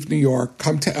to leave New York,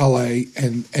 come to L.A.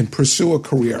 and pursue a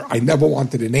career. I never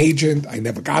wanted an agent. I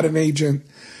never got an agent.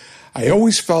 I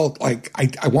always felt like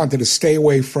I wanted to stay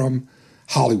away from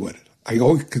Hollywood. I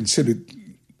always considered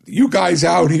you guys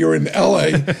out here in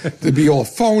L.A. to be all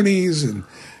phonies, and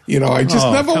I just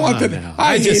never wanted.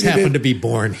 I just happened to be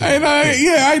born here, and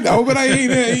I know, but I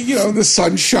hated it. The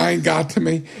sunshine got to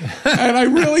me, and I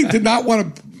really did not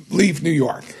want to leave New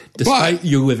York. Despite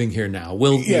you living here now,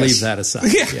 we'll leave that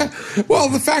aside. Yeah. Well,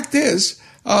 the fact is,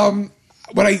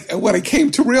 what I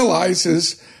came to realize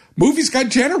is movies got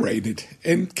generated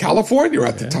in California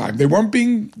at the time. They weren't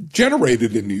being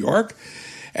generated in New York.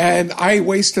 And I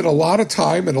wasted a lot of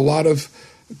time and a lot of,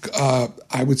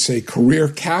 I would say, career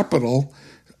capital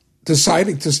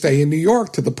deciding to stay in New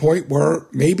York, to the point where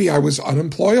maybe I was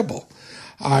unemployable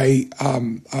and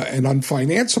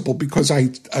unfinanceable, because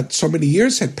so many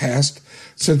years had passed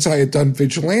since I had done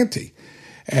Vigilante.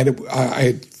 And I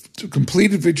had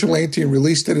completed Vigilante and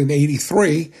released it in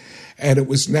 83, and it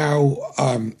was now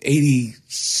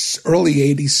early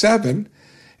 87.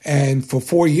 And for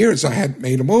 4 years, I hadn't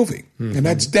made a movie, and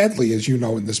that's deadly, as you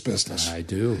know, in this business. I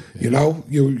do. Yeah.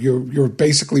 You're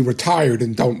basically retired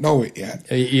and don't know it yet.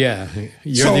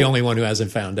 You're the only one who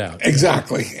hasn't found out.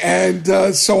 Exactly. And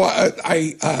so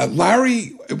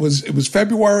Larry, it was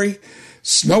February,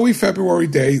 snowy February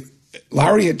day.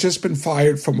 Larry had just been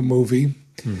fired from a movie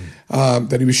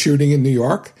that he was shooting in New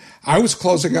York. I was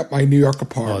closing up my New York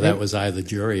apartment. Oh, that was Eye of the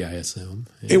Jury, I assume.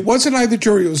 Yeah. It wasn't Eye of the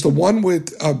Jury. It was the one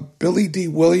with Billy D.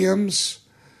 Williams.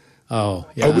 Oh,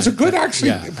 yeah. It was a good, actually.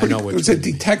 Yeah, I know what it was a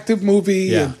detective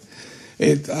movie. Yeah.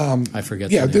 I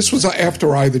forget. Yeah, this was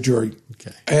after Eye of the Jury.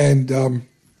 Okay. And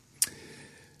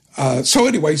so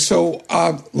anyway,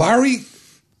 Larry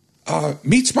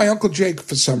meets my Uncle Jake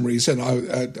for some reason.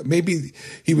 Maybe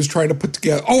he was trying to put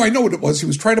together... Oh, I know what it was. He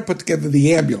was trying to put together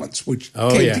The Ambulance, which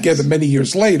came together many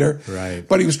years later. Right.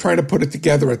 But he was trying to put it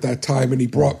together at that time, and he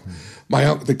brought...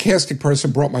 The casting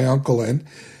person brought my uncle in.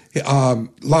 I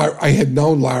had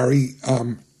known Larry.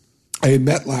 I had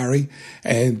met Larry,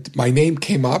 and my name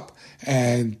came up,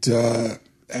 and so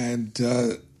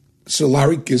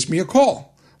Larry gives me a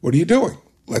call. What are you doing?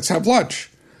 Let's have lunch.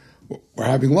 We're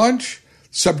having lunch.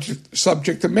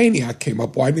 Subject to Maniac came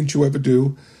up. Why didn't you ever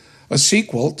do a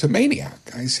sequel to Maniac?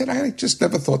 I said, I just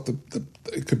never thought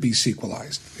it could be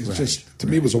sequelized. To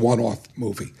me, it was a one-off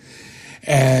movie.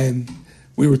 And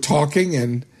we were talking,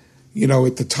 and,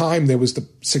 at the time, there was the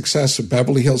success of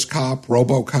Beverly Hills Cop,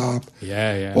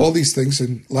 RoboCop, all these things.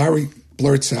 And Larry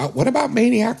blurts out, what about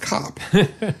Maniac Cop?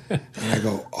 And I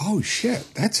go, oh,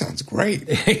 shit, that sounds great.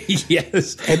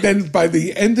 Yes. And then by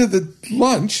the end of the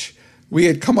lunch... we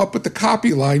had come up with the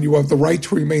copy line, you have the right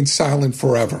to remain silent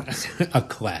forever. A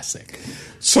classic.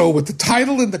 So with the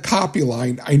title and the copy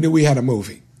line, I knew we had a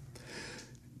movie.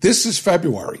 This is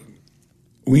February.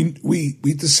 We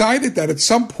decided that at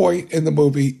some point in the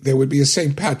movie, there would be a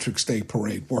St. Patrick's Day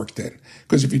parade worked in.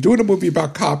 Because if you're doing a movie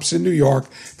about cops in New York,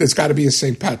 there's got to be a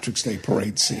St. Patrick's Day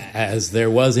parade scene. As there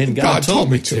was in God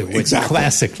Told Me To. Exactly.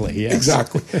 Classically, yes.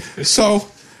 Exactly. So...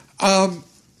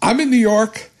 I'm in New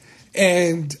York,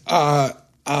 and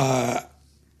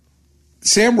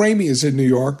Sam Raimi is in New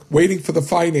York waiting for the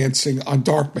financing on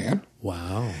Darkman.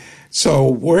 Wow. So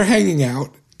we're hanging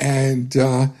out, and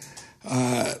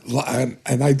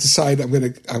I decide I'm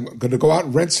gonna go out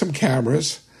and rent some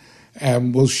cameras,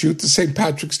 and we'll shoot the St.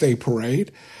 Patrick's Day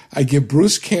parade. I give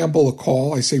Bruce Campbell a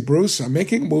call. I say, Bruce, I'm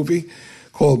making a movie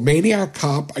called Maniac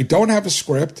Cop. I don't have a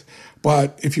script,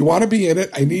 but if you want to be in it,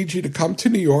 I need you to come to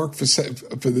New York for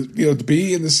the, to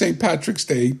be in the St. Patrick's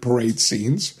Day parade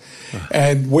scenes,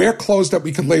 and wear clothes that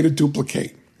we can later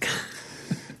duplicate.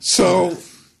 So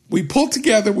we pull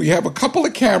together. We have a couple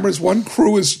of cameras. One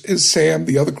crew is Sam.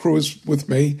 The other crew is with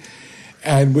me.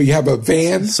 And we have a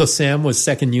van. So Sam was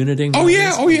second uniting? Oh,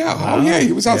 yeah.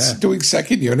 He was out doing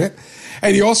second unit.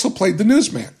 And he also played the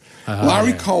newsman.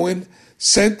 Larry Cohen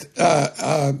faxed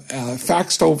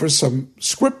over some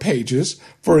script pages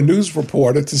for a news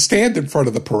reporter to stand in front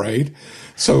of the parade.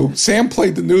 So Sam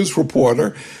played the news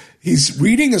reporter. He's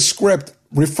reading a script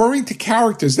referring to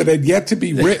characters that had yet to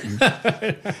be written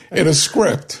in a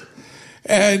script.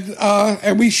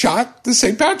 And we shot the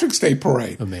St. Patrick's Day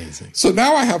parade. Amazing. So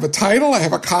now I have a title, I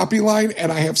have a copy line,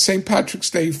 and I have St. Patrick's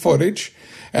Day footage.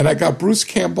 And I got Bruce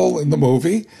Campbell in the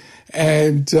movie.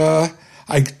 And I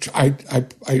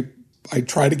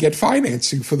try to get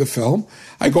financing for the film.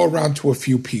 I go around to a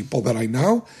few people that I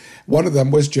know. One of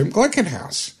them was Jim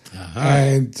Glickenhaus.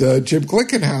 And Jim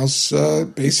Glickenhaus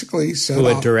basically said... Who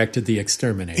had directed The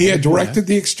Exterminator. He had directed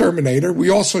The Exterminator. We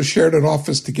also shared an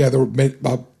office together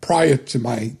prior to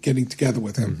my getting together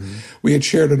with him. Mm-hmm. We had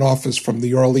shared an office from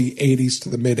the early 80s to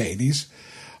the mid-80s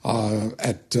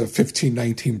at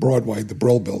 1519 Broadway, the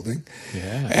Brill Building.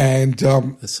 Yeah. And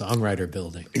the Songwriter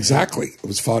Building. Exactly. It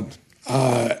was fun.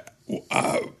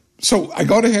 So I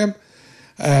go to him,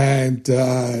 and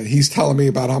he's telling me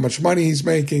about how much money he's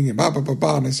making, and blah, blah, blah,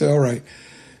 blah. And I say, all right.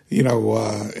 I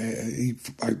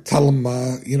tell him,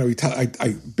 I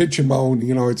bitch and moan,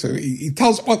 he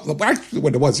tells, actually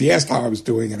what it was, he asked how I was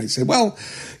doing, and I said, well,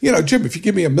 Jim, if you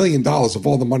give me $1 million of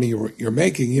all the money you're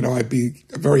making, I'd be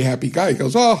a very happy guy. He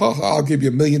goes, I'll give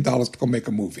you $1 million to go make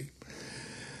a movie.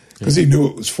 Because he knew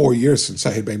it was 4 years since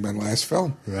I had made my last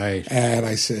film. Right. And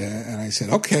I said,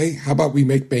 okay, how about we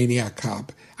make Maniac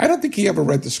Cop? I don't think he ever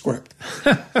read the script.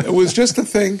 It was just a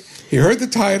thing. He heard the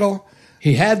title.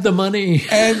 He had the money.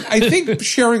 And I think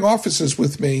sharing offices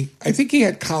with me, I think he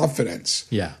had confidence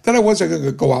that I wasn't going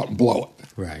to go out and blow it.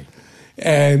 Right.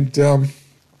 And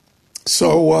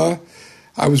so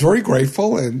I was very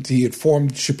grateful, and he had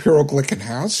formed Shapiro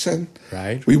Glickenhaus, and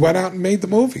we went out and made the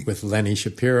movie. With Lenny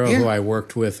Shapiro, who I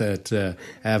worked with at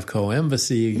Avco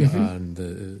Embassy on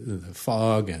the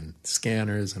fog and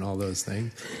scanners and all those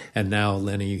things. And now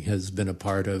Lenny has been a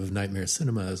part of Nightmare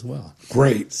Cinema as well.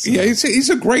 Great. So, he's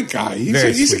a great guy.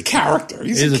 He's a character.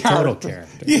 He's a total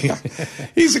character. Yeah,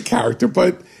 he's a character.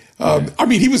 But,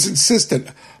 he was insistent.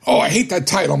 Oh, I hate that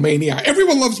title, Maniac.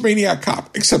 Everyone loves Maniac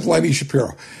Cop, except Lenny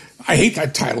Shapiro. I hate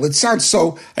that title. It sounds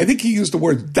so, I think he used the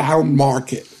word down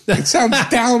market. It sounds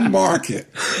down market.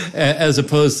 As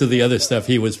opposed to the other stuff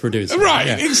he was producing.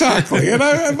 Right, exactly. And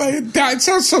it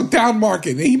sounds so down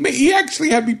market. He actually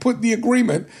had me put in the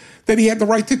agreement that he had the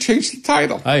right to change the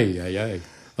title. Aye.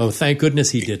 Oh, thank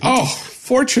goodness he didn't. Oh,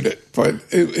 fortunate. But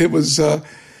it was, so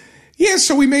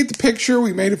we made the picture.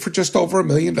 We made it for just over $1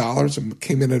 million and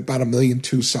came in at about $1.2 million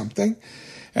something.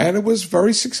 And it was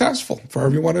very successful for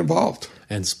everyone involved.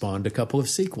 And spawned a couple of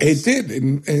sequels. It did.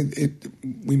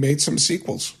 And we made some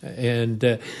sequels.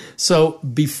 And so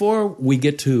before we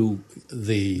get to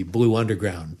the Blue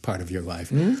Underground part of your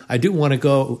life, I do want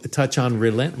to touch on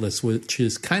Relentless, which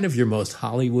is kind of your most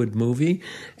Hollywood movie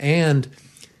and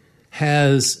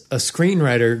has a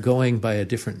screenwriter going by a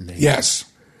different name. Yes.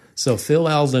 So Phil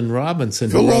Alden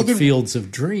Robinson, who wrote Field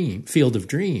of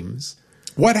Dreams.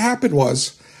 What happened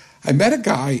was, I met a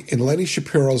guy in Lenny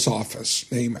Shapiro's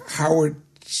office named Howard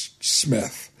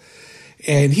Smith,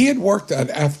 and he had worked at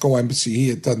Avco Embassy. He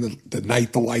had done the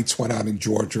Night the Lights Went Out in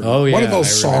Georgia, one of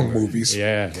those song movies.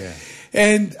 Yeah.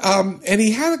 And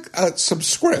he had some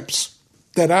scripts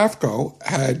that Avco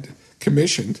had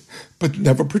commissioned but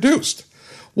never produced.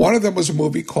 One of them was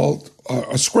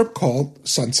a script called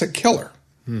Sunset Killer,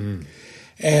 and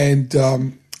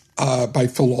by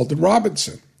Phil Alden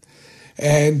Robinson.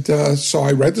 And so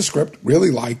I read the script, really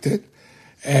liked it,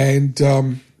 and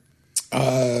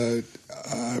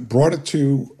brought it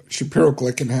to Shapiro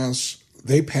Glickenhaus.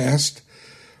 They passed,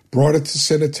 brought it to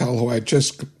Cinetel, who I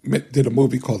just did a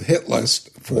movie called Hit List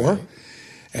for,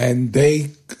 and they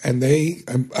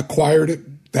acquired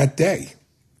it that day,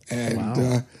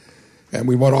 and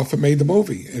we went off and made the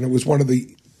movie. And it was one of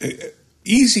the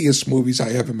easiest movies I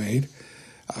ever made.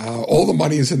 All the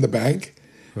money is in the bank.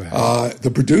 Right.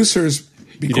 The producers,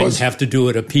 because you didn't have to do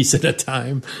it a piece at a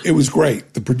time. it was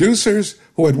great. The producers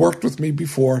who had worked with me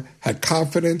before had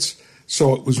confidence,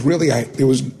 so it was really there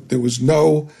was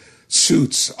no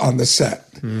suits on the set.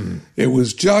 It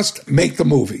was just make the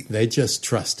movie. They just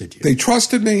trusted you. They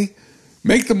trusted me.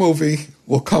 Make the movie.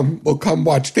 We'll come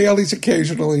watch dailies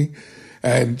occasionally,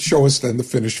 and show us then the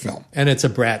finished film. And it's a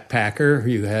brat packer.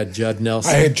 You had Judd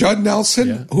Nelson. I had Judd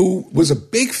Nelson, who was a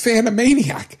big fan of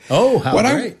Maniac. Oh, how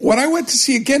great. When I went to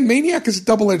see, again, Maniac is a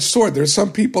double-edged sword. There are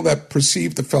some people that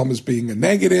perceive the film as being a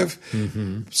negative,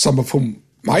 some of whom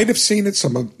might have seen it,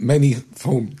 many of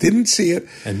whom didn't see it.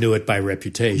 And knew it by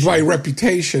reputation. By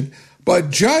reputation.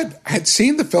 But Judd had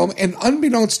seen the film, and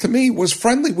unbeknownst to me, was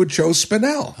friendly with Joe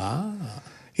Spinell.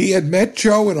 He had met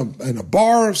Joe in a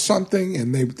bar or something,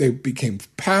 and they became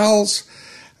pals.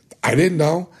 I didn't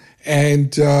know.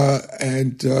 And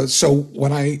so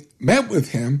when I met with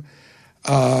him,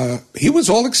 he was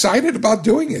all excited about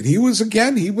doing it. He was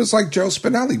like Joe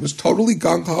Spinell. He was totally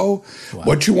gung-ho. Wow.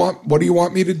 What do you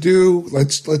want me to do?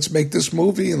 Let's make this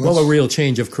movie. And a real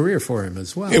change of career for him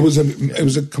as well. It was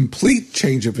a complete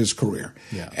change of his career.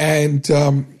 Yeah. And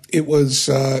it was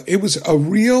a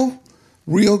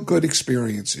real good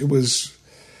experience. It was,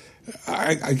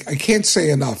 I can't say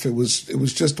enough. It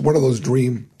was just one of those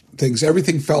dream things.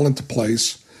 Everything fell into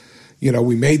place.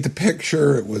 We made the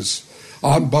picture. It was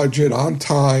on budget, on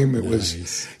time. It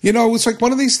was, it was like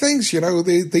one of these things.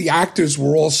 The actors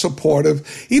were all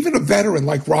supportive. Even a veteran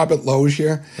like Robert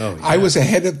Loggia. Oh,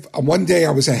 yeah. One day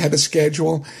I was ahead of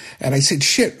schedule, and I said,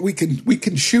 "Shit, we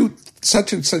can shoot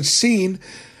such and such scene.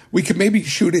 We could maybe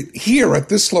shoot it here at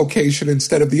this location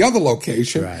instead of the other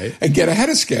location, and get ahead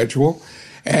of schedule."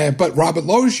 But Robert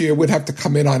Loggia would have to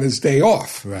come in on his day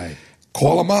off. Right.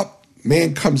 Call him up.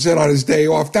 Man comes in on his day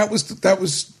off. That was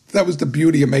the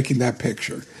beauty of making that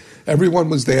picture. Everyone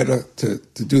was there to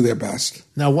do their best.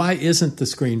 Now, why isn't the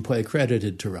screenplay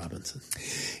credited to Robinson?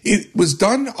 It was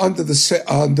done under the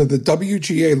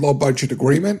WGA low budget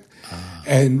agreement,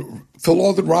 and Phil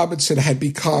Alden Robinson had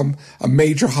become a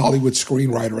major Hollywood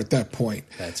screenwriter at that point.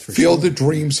 That's for Field of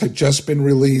Dreams had just been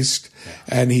released,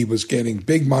 and he was getting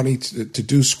big money to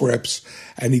do scripts,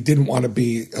 and he didn't want to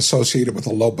be associated with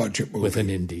a low budget movie. With an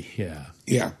indie,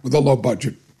 Yeah, with a low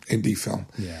budget indie film.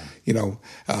 Yeah.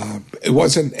 It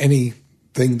wasn't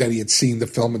anything that he had seen the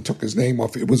film and took his name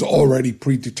off. It was already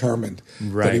predetermined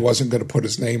that he wasn't going to put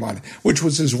his name on it, which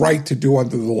was his right to do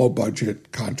under the low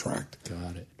budget contract.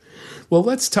 Got it. Well,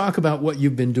 let's talk about what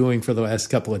you've been doing for the last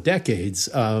couple of decades,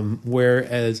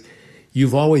 whereas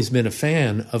you've always been a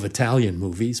fan of Italian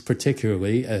movies,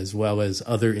 particularly, as well as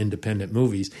other independent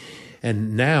movies.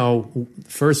 And now,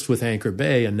 first with Anchor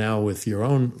Bay and now with your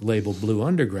own label, Blue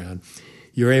Underground,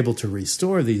 you're able to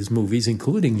restore these movies,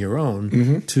 including your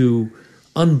own, to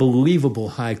unbelievable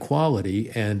high quality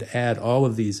and add all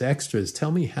of these extras.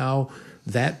 Tell me how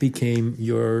that became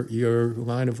your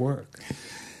line of work.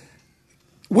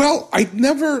 Well, I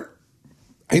never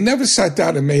sat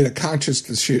down and made a conscious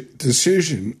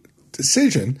decision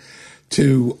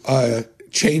to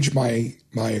change my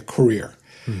career.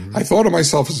 I thought of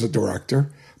myself as a director,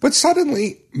 but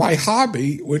suddenly my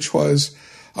hobby, which was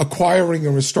acquiring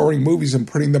and restoring movies and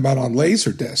putting them out on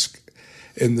Laserdisc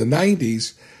in the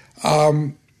 90s,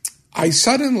 I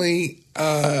suddenly,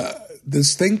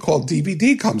 this thing called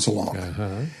DVD comes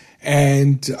along.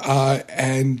 And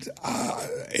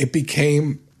it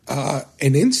became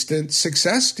an instant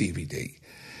success DVD.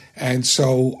 And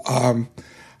so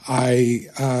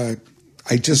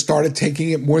I just started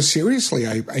taking it more seriously.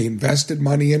 I invested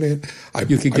money in it.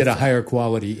 You could get a higher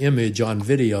quality image on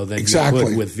video than you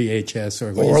could with VHS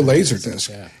or Laserdisc.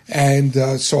 Yeah.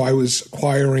 And so I was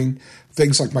acquiring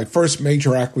things like my first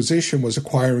major acquisition was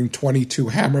acquiring 22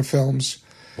 Hammer films.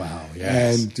 Wow,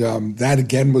 yes. And that,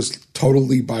 again, was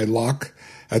totally by luck.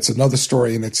 That's another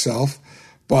story in itself.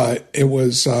 But it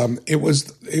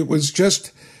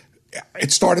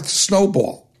started to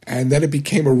snowball. And then it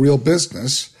became a real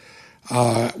business.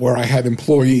 Where I had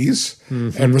employees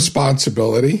and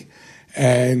responsibility,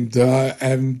 and I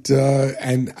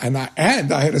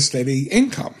had a steady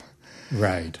income.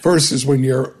 Right. Versus when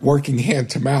you're working hand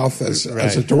to mouth as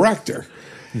a director.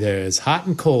 There's hot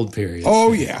and cold periods.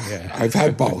 Oh yeah. I've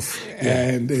had both,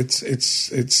 and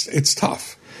it's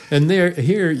tough. And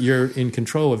here you're in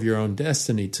control of your own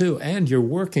destiny too, and you're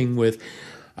working with.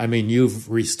 I mean, you've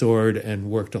restored and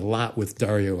worked a lot with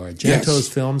Dario Argento's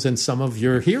films and some of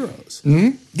your heroes.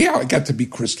 Mm-hmm. Yeah, I got to be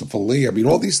Christopher Lee. I mean,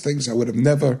 all these things I would have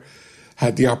never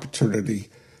had the opportunity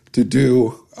to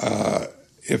do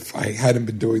if I hadn't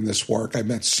been doing this work. I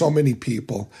met so many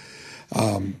people.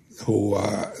 who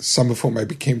some of whom I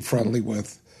became friendly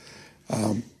with,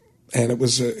 and it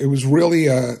was really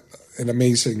an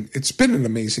amazing. It's been an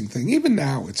amazing thing. Even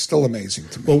now, it's still amazing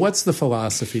to me. Well, what's the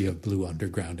philosophy of Blue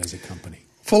Underground as a company?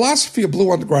 Philosophy of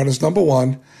Blue Underground is, number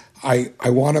one, I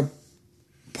want to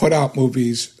put out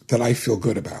movies that I feel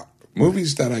good about.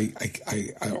 Movies that I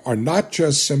are not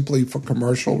just simply for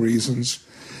commercial reasons,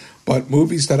 but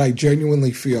movies that I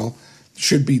genuinely feel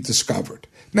should be discovered.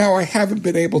 Now, I haven't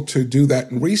been able to do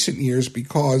that in recent years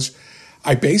because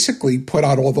I basically put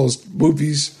out all those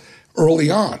movies early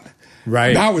on.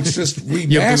 Right. Now it's just remastering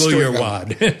You blew your them.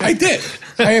 wad. I did.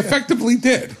 I effectively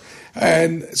did.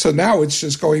 And so now it's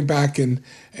just going back and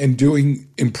doing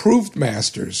improved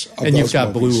masters of And those you've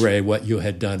got movies. Blu-ray, what you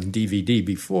had done DVD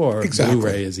before. Exactly.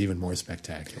 Blu-ray is even more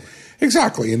spectacular.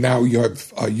 Exactly. And now you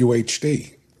have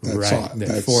UHD. That's Right.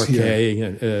 that's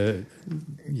 4K.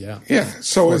 Yeah. Yeah.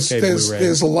 So 4K Blu-ray.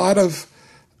 there's a lot of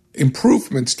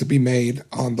improvements to be made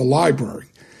on the library.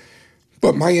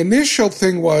 But my initial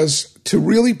thing was to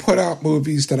really put out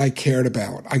movies that I cared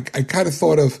about. I kind of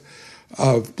thought of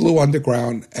Blue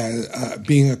Underground as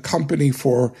being a company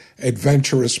for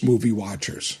adventurous movie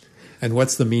watchers. And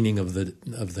what's the meaning of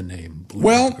the name Blue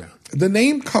Well, Underground? the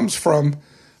name comes from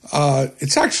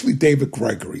it's actually David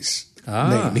Gregory's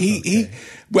name.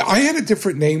 Well, I had a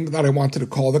different name that I wanted to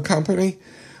call the company,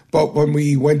 but when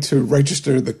we went to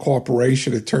register the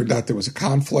corporation, it turned out there was a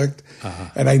conflict,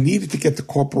 and I needed to get the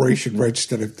corporation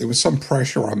registered. There was some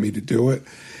pressure on me to do it,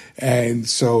 and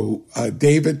so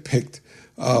David picked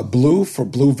Blue for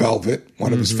Blue Velvet,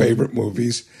 one of his favorite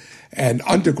movies, and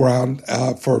Underground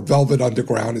for Velvet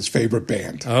Underground, his favorite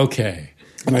band. Okay.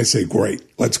 And I say, great,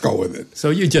 let's go with it.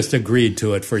 So you just agreed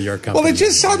to it for your company. Well, it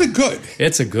just sounded good.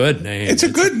 It's a good name. It's a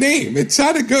good name. It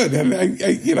sounded good, and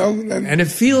And it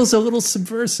feels a little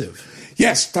subversive.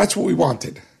 yes, that's what we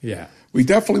wanted. Yeah. We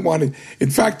definitely wanted.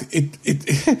 In fact,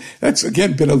 it that's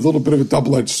again been a little bit of a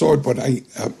double-edged sword. But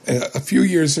a few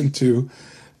years into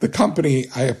the company,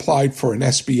 I applied for an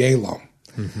SBA loan,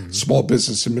 Small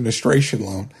Business Administration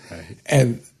loan, Right.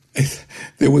 and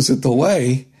there was a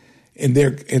delay in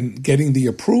getting the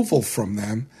approval from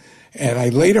them. And I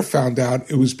later found out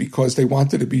it was because they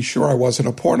wanted to be sure I wasn't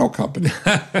a porno company.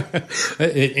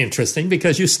 Interesting,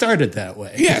 because you started that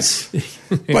way. Yes,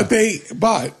 but they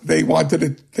wanted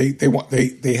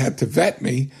it. They had to vet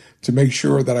me to make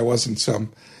sure that I wasn't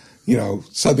some,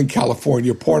 Southern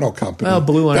California porno company. Well,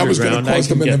 Blue Underground. That was going to cause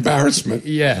them an embarrassment.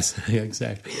 Yes,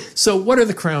 exactly. So, what are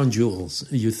the crown jewels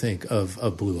you think of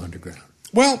Blue Underground?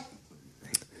 Well,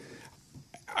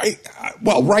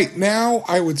 right now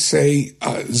I would say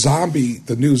Zombie,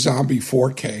 the new Zombie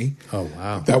 4K. Oh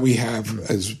wow! That we have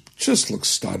just looks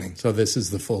stunning. So this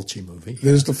is the Fulci movie.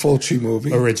 There's the Fulci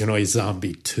movie. Originally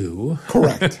Zombie 2.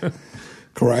 Correct.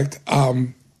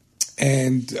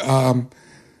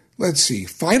 Let's see.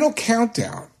 Final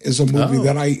Countdown is a movie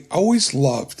that I always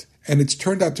loved, and it's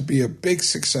turned out to be a big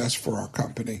success for our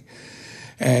company.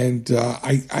 And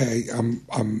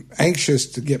I'm anxious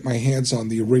to get my hands on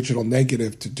the original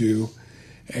negative to do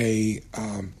a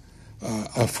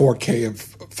 4K of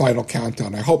Final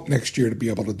Countdown. I hope next year to be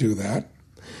able to do that.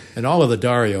 And all of the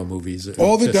Dario movies.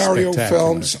 All the just Dario spectacular.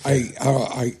 films,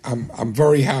 I'm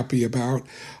very happy about.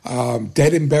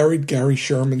 Dead and Buried, Gary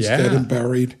Sherman's Dead and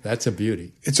Buried. That's a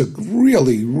beauty. It's a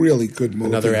really, really good movie.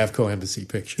 Another Avco Embassy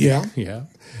picture. Yeah. Yeah.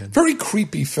 And very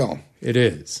creepy film. it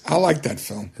is. I like that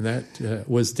film. And that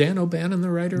was Dan O'Bannon the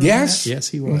writer? on Yes. that? Yes,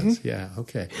 he was. Yeah.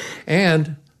 Okay.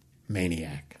 And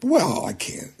Maniac. Well, I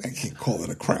can't call it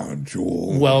a crown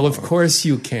jewel. Well, of course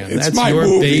you can. It's That's my your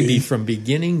movie. baby from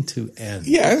beginning to end.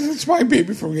 Yeah, it's my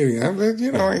baby from beginning.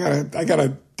 I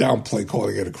gotta downplay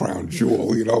calling it a crown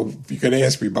jewel. You can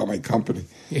ask me about my company.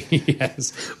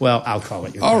 Yes. Well, I'll call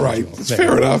it your All crown right, jewel. it's There.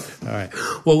 fair enough. All right.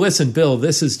 Well, listen, Bill,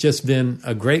 this has just been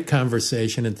a great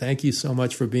conversation, and thank you so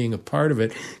much for being a part of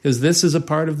it, because this is a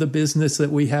part of the business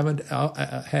that we haven't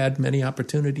had many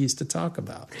opportunities to talk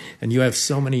about, and you have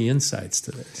so many insights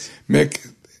to this.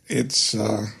 Mick, it's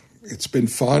been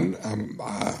fun.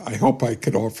 I hope I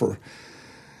could offer,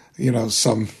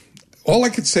 some. All I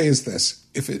could say is this: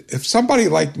 if somebody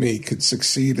like me could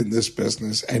succeed in this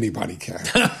business, anybody can.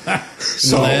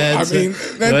 So let's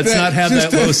let's not have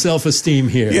that low self-esteem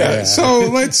here. Yeah. So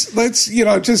let's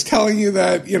just telling you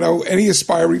that any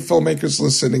aspiring filmmakers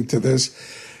listening to this,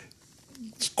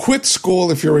 quit school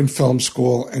if you're in film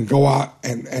school and go out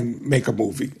and make a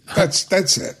movie.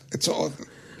 That's it. It's all.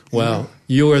 Well,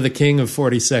 you are the king of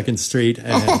 42nd Street,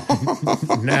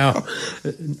 and now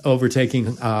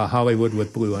overtaking Hollywood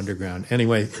with Blue Underground.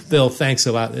 Anyway, Bill, thanks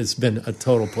a lot. It's been a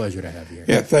total pleasure to have you here.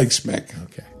 Yeah, thanks, Mick.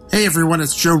 Okay. Hey everyone,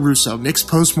 it's Joe Russo, Nick's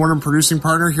postmortem producing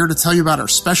partner, here to tell you about our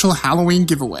special Halloween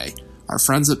giveaway. Our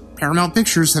friends at Paramount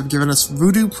Pictures have given us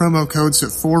voodoo promo codes so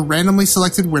 4 randomly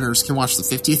selected winners can watch the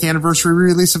 50th anniversary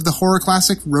release of the horror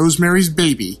classic Rosemary's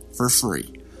Baby for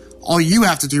free. All you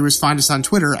have to do is find us on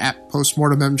Twitter at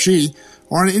PostmortemMG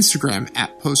or on Instagram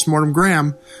at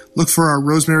PostmortemGram. Look for our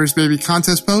Rosemary's Baby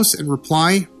contest post and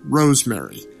reply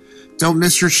Rosemary. Don't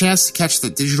miss your chance to catch the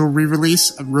digital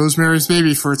re-release of Rosemary's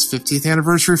Baby for its 50th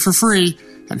anniversary for free,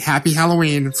 and happy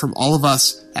Halloween from all of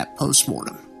us at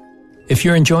Postmortem. If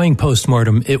you're enjoying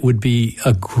Postmortem, it would be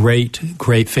a great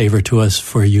favor to us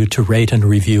for you to rate and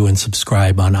review and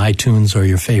subscribe on iTunes or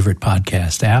your favorite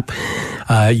podcast app.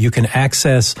 You can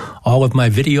access all of my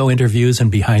video interviews and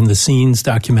behind-the-scenes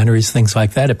documentaries, things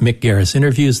like that, at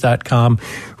mickgarrisinterviews.com.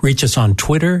 Reach us on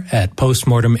Twitter at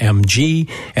PostmortemMG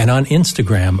and on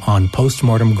Instagram on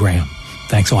PostmortemGram.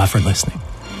 Thanks a lot for listening.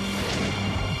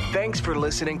 Thanks for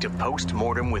listening to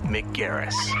Postmortem with Mick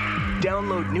Garris.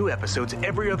 Download new episodes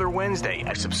every other Wednesday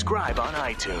and subscribe on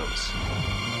iTunes.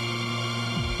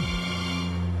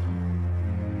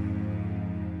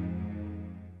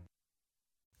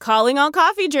 Calling all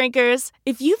coffee drinkers.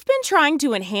 If you've been trying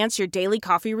to enhance your daily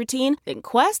coffee routine, then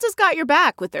Quest has got your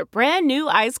back with their brand new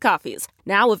iced coffees.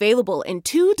 Now available in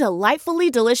 2 delightfully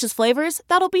delicious flavors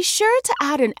that'll be sure to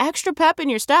add an extra pep in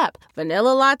your step: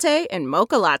 vanilla latte and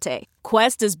mocha latte.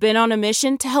 Quest has been on a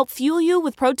mission to help fuel you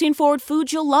with protein-forward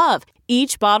foods you'll love.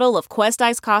 Each bottle of Quest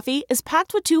iced coffee is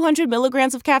packed with 200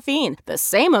 milligrams of caffeine, the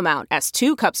same amount as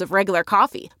 2 cups of regular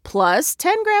coffee, plus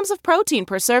 10 grams of protein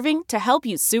per serving to help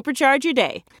you supercharge your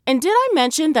day. And did I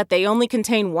mention that they only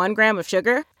contain 1 gram of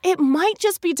sugar? It might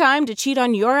just be time to cheat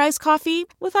on your iced coffee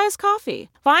with iced coffee.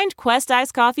 Find Quest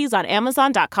iced coffees on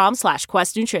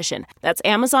Amazon.com/Quest Nutrition. That's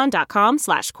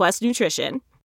Amazon.com/Quest Nutrition.